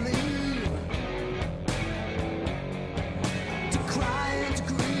why did you leave? To cry and to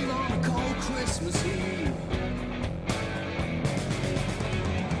grieve on a cold Christmas Eve.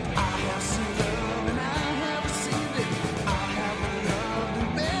 I have some love and I have received it. I have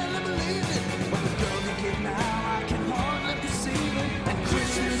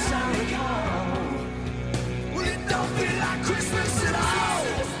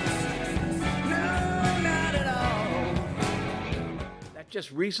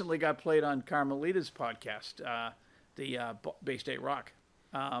just recently got played on Carmelita's podcast, Bay State Rock,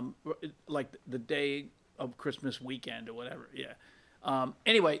 like the day of Christmas weekend or whatever. Yeah.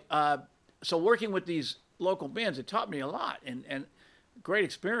 Anyway, so working with these local bands, it taught me a lot and great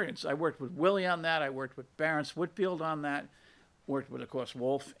experience. I worked with Willie on that. I worked with Barrence Whitfield on that. Worked with, of course,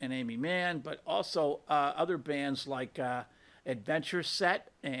 Wolf and Amy Mann, but also other bands like Adventure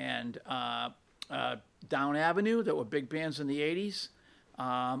Set and Down Avenue that were big bands in the 80s.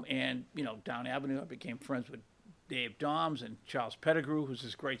 And, Down Avenue, I became friends with Dave Doms and Charles Pettigrew, who's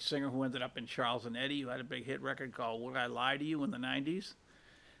this great singer who ended up in Charles and Eddie, who had a big hit record called Would I Lie to You in the 90s.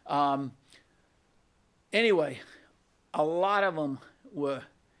 Anyway, a lot of them were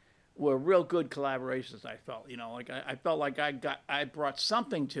real good collaborations, I felt. I felt like I brought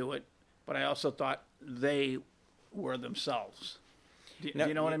something to it, but I also thought they were themselves. Do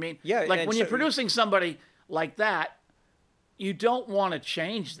you know what I mean? Yeah. Like when you're producing somebody like that, you don't want to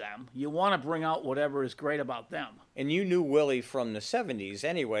change them. You want to bring out whatever is great about them. And you knew Willie from the 70s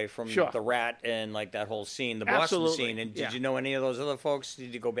anyway, from the Rat and like that whole scene, the Boston scene. And did you know any of those other folks?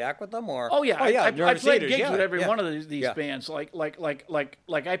 Did you go back with them? Or Oh yeah, I played gigs with every one of these Yeah. bands. Like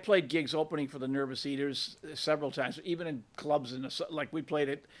I played gigs opening for the Nervous Eaters several times, even in clubs like we played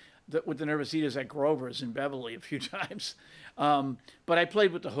it with the Nervous Eaters at Grover's in Beverly a few times. But I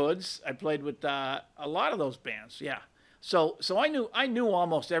played with the Hoods. I played with a lot of those bands. Yeah. So I knew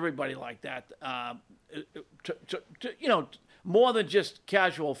almost everybody like that. More than just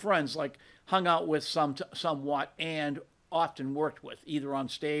casual friends, like hung out with somewhat and often worked with, either on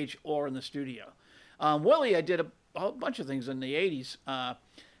stage or in the studio. Willie, I did a whole bunch of things in the 80s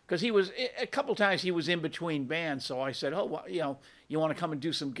because he was a couple times he was in between bands. So I said, you want to come and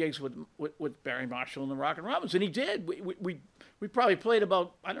do some gigs with Barry Marshall and the Rockin' Robins, and he did. We probably played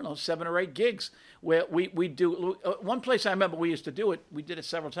about 7 or 8 gigs where we do. One place I remember we used to do it. We did it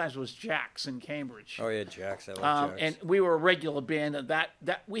several times. Was Jack's in Cambridge. Oh yeah, Jack's. I love Jack's. And we were a regular band.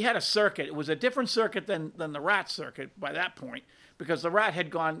 That we had a circuit. It was a different circuit than the Rat circuit by that point, because the Rat had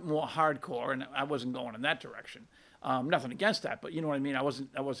gone more hardcore, and I wasn't going in that direction. Nothing against that, but you know what I mean. I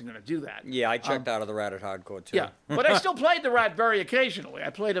wasn't going to do that. Yeah, I checked out of the Rat at hardcore too. Yeah, but I still played the Rat very occasionally. I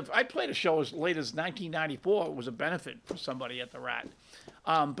played a show as late as 1994. It was a benefit for somebody at the Rat.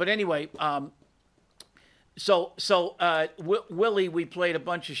 But anyway, Willie, we played a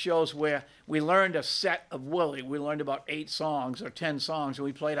bunch of shows where we learned a set of Willie. We learned about 8 songs or 10 songs, and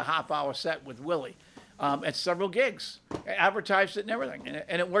we played a half-hour set with Willie at several gigs. I advertised it and everything,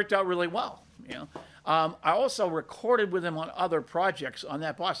 and it worked out really well. I also recorded with him on other projects on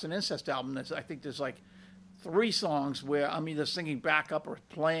that Boston Incest album. I think there's like 3 songs where I'm either singing backup or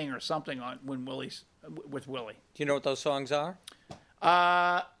playing or something with Willie. Do you know what those songs are?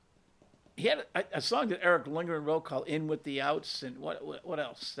 He had a song that Eric Lindgren wrote called "In with the Outs," and what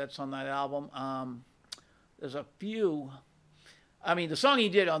else? That's on that album. There's a few. I mean, the song he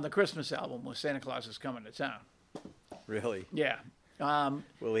did on the Christmas album was "Santa Claus Is Coming to Town." Really? Yeah.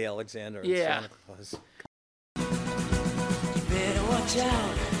 Willie Alexander and Yeah. Santa Claus. You better watch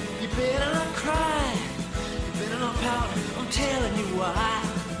out. You better not cry. You better not pout. I'm telling you why.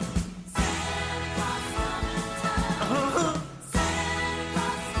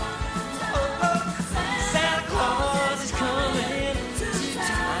 Santa Claus is coming to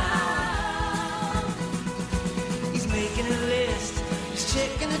town. He's making a list. He's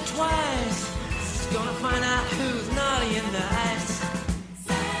checking it twice. He's gonna find out who's naughty and nice.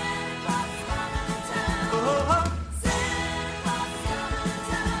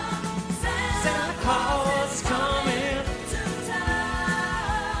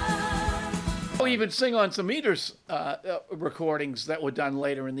 We even sing on some Eaters recordings that were done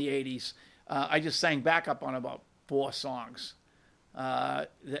later in the 80s. I just sang backup on about 4 songs. That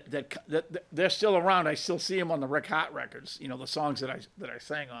they're still around. I still see them on the Rick Hart records. The songs that I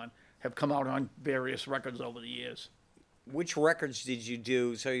sang on have come out on various records over the years. Which records did you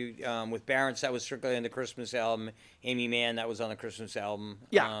do? So you, with Barrence, that was strictly on the Christmas album. Amy Mann, that was on the Christmas album.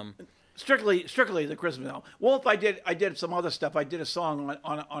 Yeah, strictly the Christmas album. Wolf, I did some other stuff. I did a song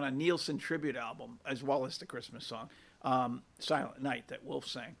on a Nielsen tribute album as well as the Christmas song, Silent Night, that Wolf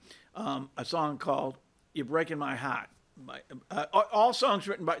sang. A song called "You're Breaking My Heart." All songs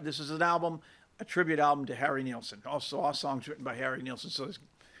written by. This is an album, a tribute album to Harry Nilsson. Also, all songs written by Harry Nilsson. So there's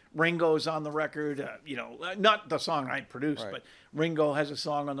Ringo's on the record, not the song I produced, Right. but Ringo has a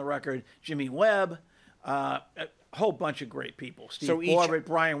song on the record. Jimmy Webb, a whole bunch of great people. Steve Corbett,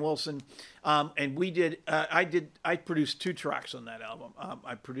 Brian Wilson, and we did. I produced 2 tracks on that album.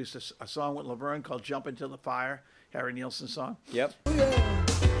 I produced a song with Laverne called "Jump Into the Fire," Harry Nilsson song. Yep. Whoa,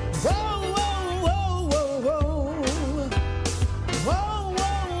 whoa, whoa, whoa, whoa. Whoa,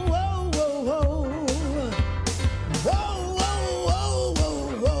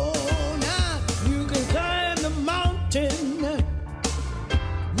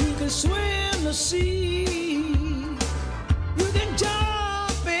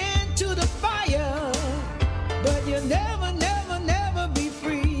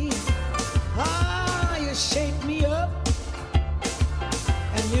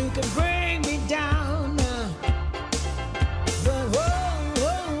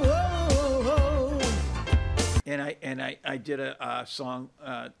 I did a song,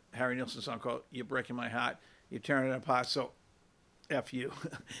 Harry Nilsson song called "You're Breaking My Heart." You're tearing it apart. So, F you.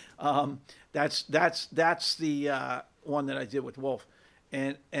 That's the one that I did with Wolf,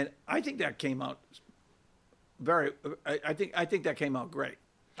 and I think that came out I think that came out great.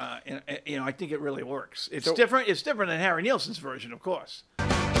 And I think it really works. It's different. It's different than Harry Nilsson's version, of course.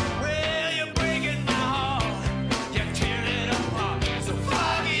 Well, you're breaking my heart. You're tearing it apart. So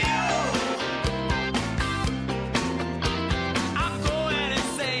fuck you. I'm going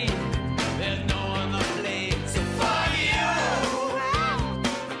insane. There's no one to blame. So fuck you.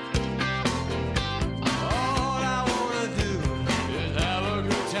 All I wanna do is have a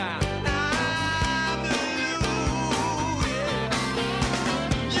good time. I'm the you, yeah.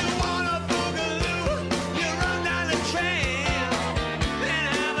 You wanna boogaloo? You run down the train, then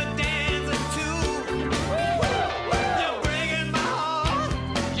have a dance or two. You're breaking my heart.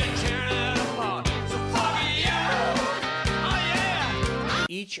 You're tearing it apart. So fuck you. Oh yeah.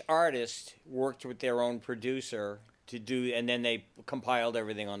 Each artist worked with their own producer to do, and then they compiled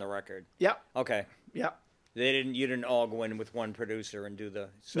everything on the record. Yep. Okay. Yep. You didn't all go in with one producer and do the.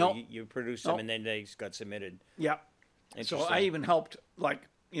 So Nope. you produced them, Nope. and then they got submitted. Yep. So Interesting. I even helped,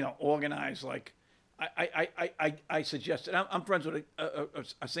 organize. I suggested. I'm friends with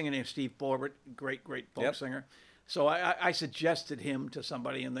a singer named Steve Forbert, great folk Yep. singer. So I suggested him to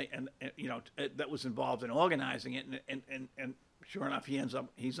somebody, and that was involved in organizing it, and sure enough,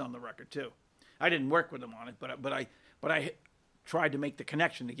 he's on the record too. I didn't work with him on it, but I tried to make the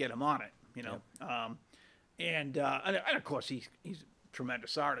connection to get him on it. And of course he's a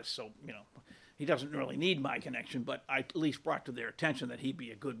tremendous artist, so he doesn't really need my connection, but I at least brought to their attention that he'd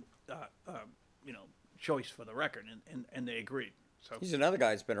be a good choice for the record, and they agreed. So He's another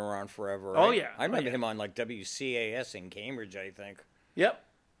guy that's been around forever. Oh, right? yeah. I remember Oh, yeah. him on like WCAS in Cambridge, I think. Yep.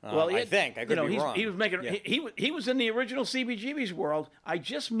 I think. I could be wrong. He was making. Yeah. He was in the original CBGB's world. I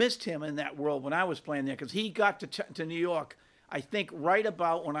just missed him in that world when I was playing there because he got to New York. I think right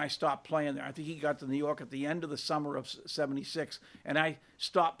about when I stopped playing there. I think he got to New York at the end of the summer of '76, and I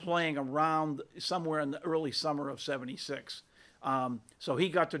stopped playing around somewhere in the early summer of '76. So he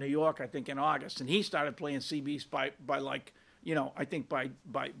got to New York, I think, in August, and he started playing CBs by I think by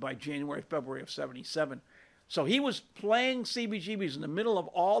January, February of '77. So he was playing CBGBs in the middle of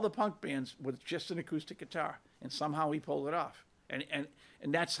all the punk bands with just an acoustic guitar, and somehow he pulled it off. And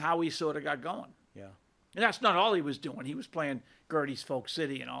that's how he sort of got going. Yeah. And that's not all he was doing. He was playing Gertie's Folk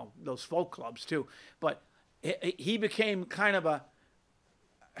City and all those folk clubs too. But he became kind of a.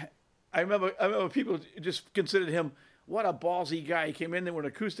 I remember people just considered him what a ballsy guy. He came in there with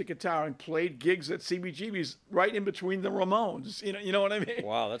an acoustic guitar and played gigs at CBGB's right in between the Ramones. You know what I mean?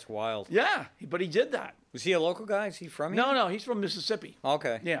 Wow, that's wild. Yeah, but he did that. Was he a local guy? Is he from here? No, he's from Mississippi.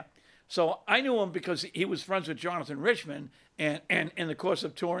 Okay. Yeah. So I knew him because he was friends with Jonathan Richman, and in the course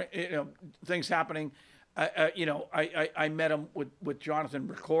of touring, things happening, I met him with Jonathan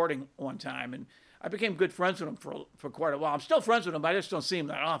recording one time, and I became good friends with him for quite a while. I'm still friends with him, but I just don't see him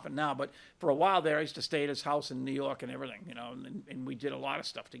that often now. But for a while there, I used to stay at his house in New York and everything, and we did a lot of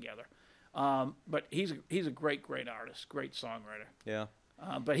stuff together. But he's a great artist, great songwriter. Yeah.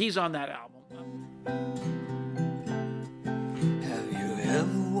 But he's on that album. Have you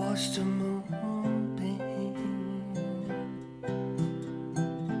ever watched a moonbeam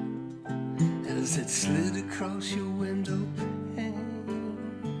as it slid across your window pane,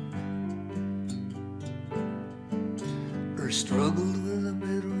 or struggled with a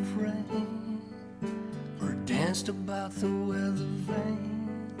bit of rain, or danced about the weather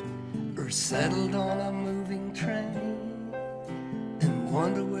vane, or settled on a moving train and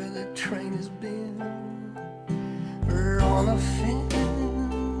wonder where the train has been, or on a fence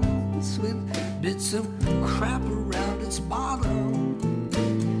with bits of crap around its bottom,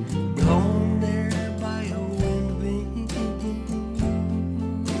 blown there by a wind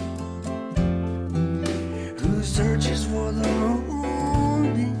who searches for the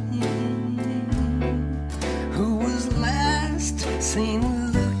moonbeam, who was last seen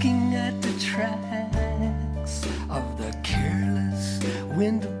looking at the tracks of the careless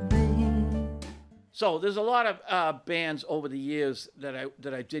window beam. So there's a lot of bands over the years that I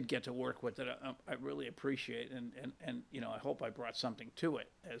did get to work with that I really appreciate, and I hope I brought something to it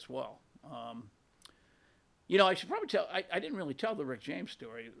as well. I should probably tell. I didn't really tell the Rick James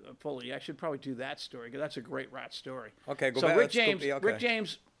story fully. I should probably do that story because that's a great rat story. Okay, go so back. Rick Let's go- James, yeah, okay. Rick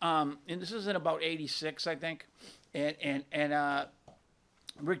James, and this is in about '86, I think, and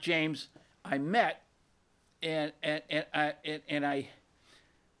Rick James, I met, and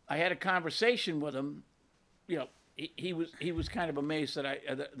I had a conversation with him, he was kind of amazed that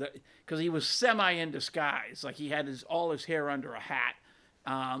because he was semi in disguise, like he had all his hair under a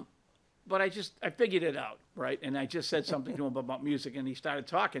hat. But I figured it out, right? And I just said something to him about music, and he started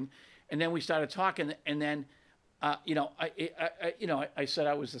talking, and then we started talking, and then, I said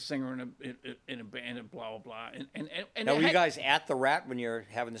I was the singer in a band and blah blah blah, and Now, were you guys at the Rat when you're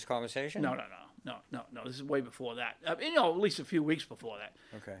having this conversation? No. This is way before that. At least a few weeks before that.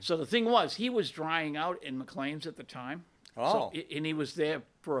 Okay. So the thing was, he was drying out in McLean's at the time. Oh. So, and he was there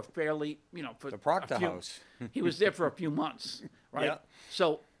for a fairly, for The Proctor a few- House. He was there for a few months, right? Yeah.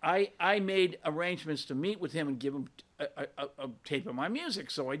 So I made arrangements to meet with him and give him a tape of my music.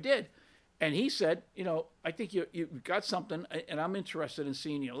 So I did. And he said, I think you've got something, and I'm interested in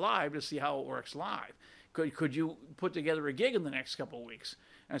seeing you live to see how it works live. Could you put together a gig in the next couple of weeks?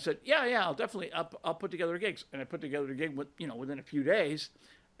 And I said, yeah, I'll definitely, I'll put together a gig. And I put together a gig within a few days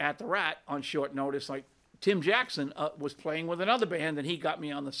at the Rat on short notice. Like Tim Jackson was playing with another band, and he got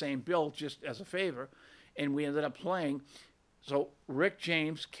me on the same bill just as a favor. And we ended up playing. So Rick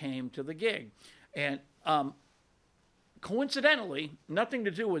James came to the gig. And coincidentally, nothing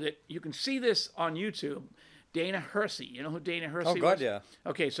to do with it, you can see this on YouTube. Dana Hersey. You know who Dana Hersey was? Oh, God, yeah.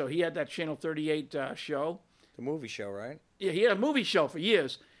 Okay, so he had that Channel 38 show. The movie show, right? Yeah, he had a movie show for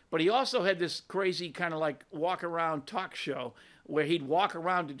years, but he also had this crazy kind of like walk around talk show where he'd walk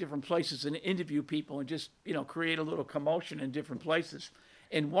around to different places and interview people and just, create a little commotion in different places.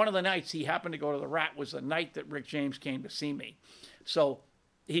 And one of the nights he happened to go to the Rat was the night that Rick James came to see me. So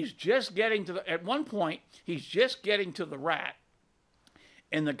he's just getting at one point, he's just getting to the Rat,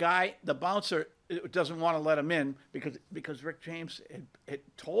 and the bouncer doesn't want to let him in because Rick James had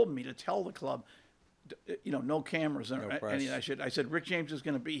told me to tell the club, no cameras or anything. I said Rick James is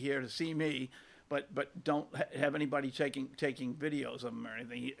going to be here to see me, but don't have anybody taking videos of him or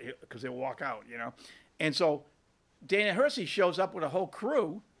anything because they'll walk out, And so Dana Hersey shows up with a whole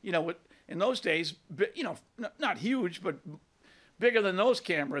crew, in those days, not huge, but bigger than those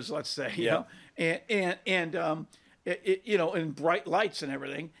cameras, let's say, and bright lights and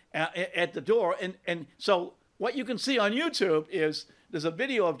everything at the door. And so what you can see on YouTube is there's a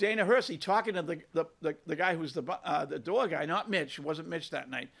video of Dana Hersey talking to the guy who's the door guy, not Mitch. It wasn't Mitch that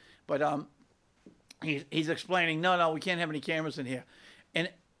night, but he's explaining, no, we can't have any cameras in here. And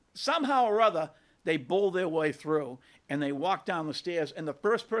somehow or other, they bull their way through, and they walk down the stairs, and the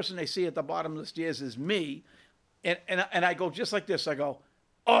first person they see at the bottom of the stairs is me. And I go just like this. I go,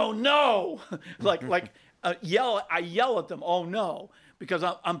 oh, no, I yell at them, oh, no, because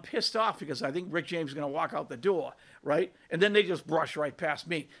I'm pissed off because I think Rick James is going to walk out the door, right? And then they just brush right past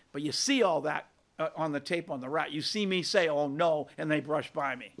me. But you see all that on the tape on the Rat. You see me say, oh, no, and they brush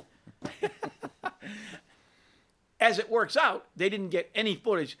by me. As it works out, they didn't get any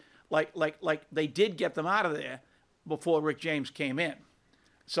footage like they did get them out of there before Rick James came in.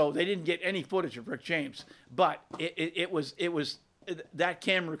 So they didn't get any footage of Rick James. But it was that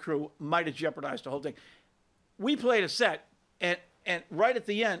camera crew might have jeopardized the whole thing. We played a set, and right at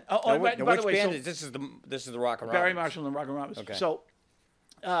the end. By the way, band is this? Is the Rock and Robbins? Barry Marshall and the Rock and Robbins. Okay. So,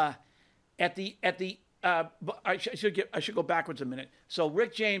 I should go backwards a minute. So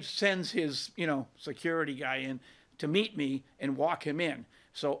Rick James sends his security guy in to meet me and walk him in.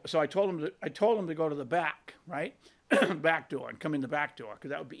 So I told him to go to the back, right, back door, and come in the back door because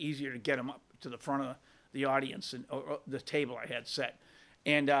that would be easier to get him up to the front of the audience or the table I had set.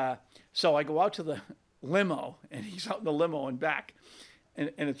 And so I go out to the limo, and he's out in the limo and back, and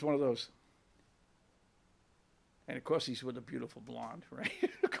it's one of those. And of course, he's with a beautiful blonde, right?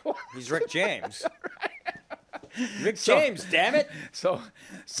 He's Rick James. Rick James, damn it! So,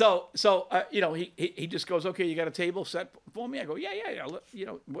 he just goes, okay, you got a table set for me? I go, yeah.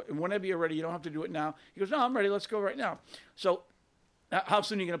 Whenever you're ready, you don't have to do it now. He goes, no, I'm ready. Let's go right now. So, how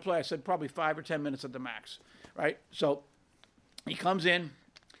soon are you going to play? I said probably 5 or 10 minutes at the max, right? So, he comes in,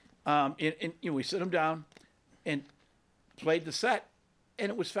 we sit him down, and played the set, and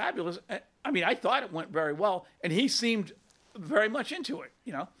it was fabulous. I mean, I thought it went very well, and he seemed very much into it,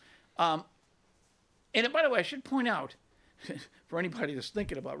 And by the way, I should point out, for anybody that's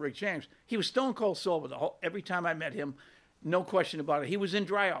thinking about Rick James, he was stone cold sober every time I met him, no question about it. He was in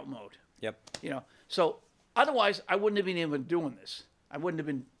dry out mode. Yep. So otherwise, I wouldn't have been even doing this. I wouldn't have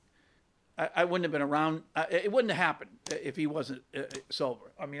been around. It wouldn't have happened if he wasn't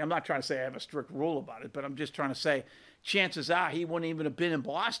sober. I mean, I'm not trying to say I have a strict rule about it, but I'm just trying to say chances are he wouldn't even have been in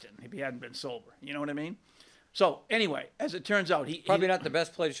Boston if he hadn't been sober. You know what I mean? So anyway, as it turns out, probably not the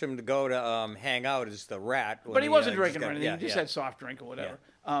best place for him to go to hang out is the Rat. But he wasn't drinking or anything. He just had soft drink or whatever.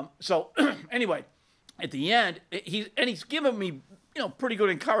 Yeah. So anyway, at the end, he's given me pretty good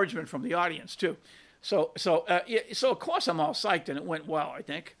encouragement from the audience too. So of course I'm all psyched, and it went well, I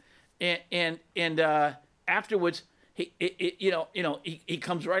think. And afterwards, he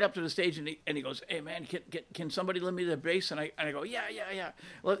comes right up to the stage and he goes, "Hey man, can somebody lend me the bass?" And I go, "Yeah,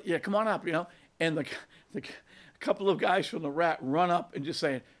 come on up, And the couple of guys from the Rat run up and just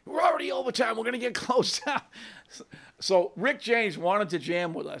saying, "We're already overtime. We're gonna get closed down." So Rick James wanted to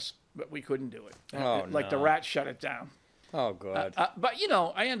jam with us, but we couldn't do it. The Rat shut it down. Oh, God. But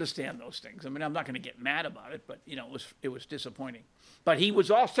I understand those things. I mean, I'm not going to get mad about it, but it was disappointing. But he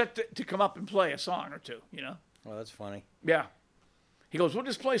was all set to come up and play a song or two. Well, that's funny. Yeah. He goes, "We'll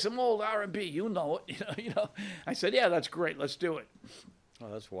just play some old R&B. You know it." I said, "Yeah, that's great. Let's do it."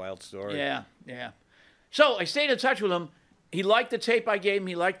 Oh, that's a wild story. Yeah. So I stayed in touch with him. He liked the tape I gave him.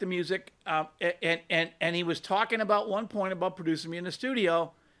 He liked the music, and he was talking about one point about producing me in the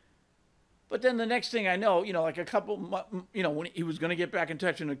studio. But then the next thing I know, like a couple, when he was going to get back in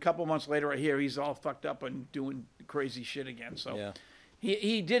touch, and a couple months later I hear he's all fucked up and doing crazy shit again. So yeah.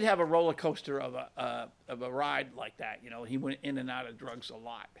 He did have a roller coaster of a ride like that. He went in and out of drugs a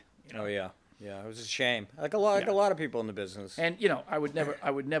lot. Oh yeah, it was a shame. Like a lot of people in the business. And I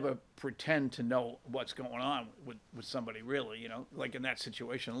would never pretend to know what's going on with somebody really. Like in that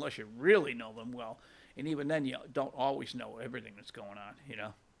situation, unless you really know them well, and even then you don't always know everything that's going on.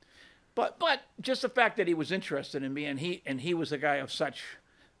 But just the fact that he was interested in me, and he was a guy of such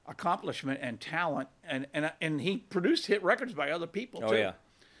accomplishment and talent, and he produced hit records by other people too. Oh yeah.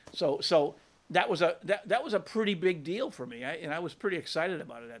 So that was a pretty big deal for me, and I was pretty excited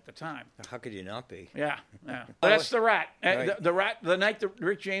about it at the time. How could you not be? Yeah. But that's the Rat. Right. The Rat. The night that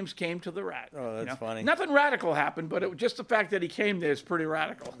Rick James came to the Rat. Oh, that's funny. Nothing radical happened, but just the fact that he came there is pretty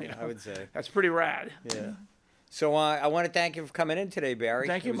radical. I would say that's pretty rad. Yeah. So I want to thank you for coming in today, Barry.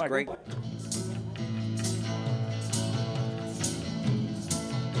 Thank you, it was Michael. Great.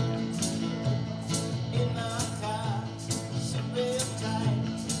 In my car, sit real tight.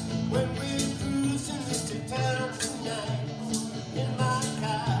 When we're cruising into town tonight. In my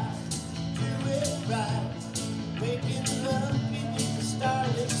car, do it right. Waking up beneath the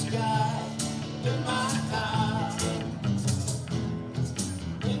starlit sky. In my car.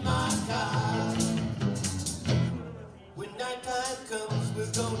 In my car. When nighttime comes,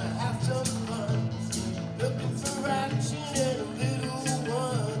 we're gonna have some fun. Looking for action and a little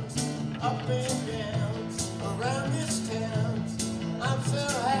one. Up and down, around this town. I'm so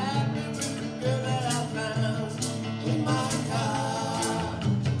happy with the girl that I found. In my car.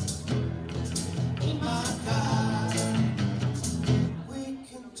 In my car. We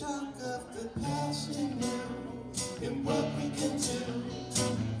can talk of the past and now, and what we can do.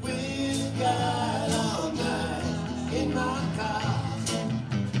 We've got all night. In my car.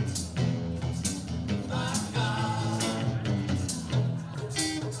 In my car.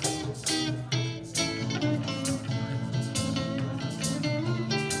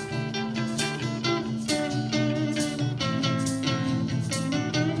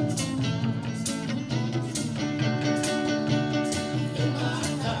 In my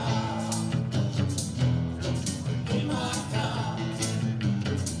car. In my car.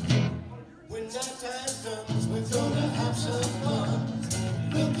 When nighttime comes, we're gonna have some fun.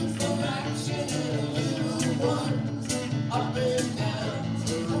 Looking for action and a little one. Up and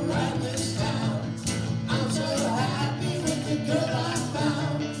down, around this town. I'm so happy with the girl I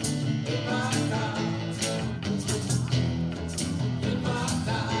found. In my car. In my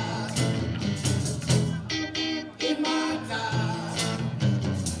car. In my car.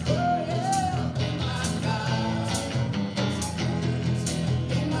 Oh yeah. In my car.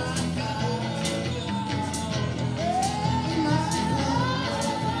 In my car. In my car.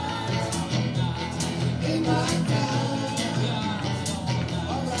 In my car.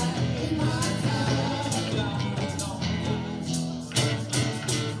 All right. In my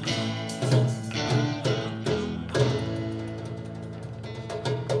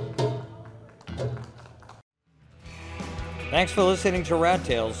Thanks for listening to Rat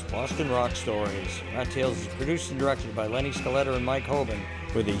Tales, Boston Rock Stories. Rat Tales is produced and directed by Lenny Scaletta and Mike Hoban,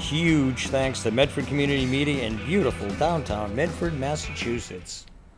 with a huge thanks to Medford Community Media in beautiful downtown Medford, Massachusetts.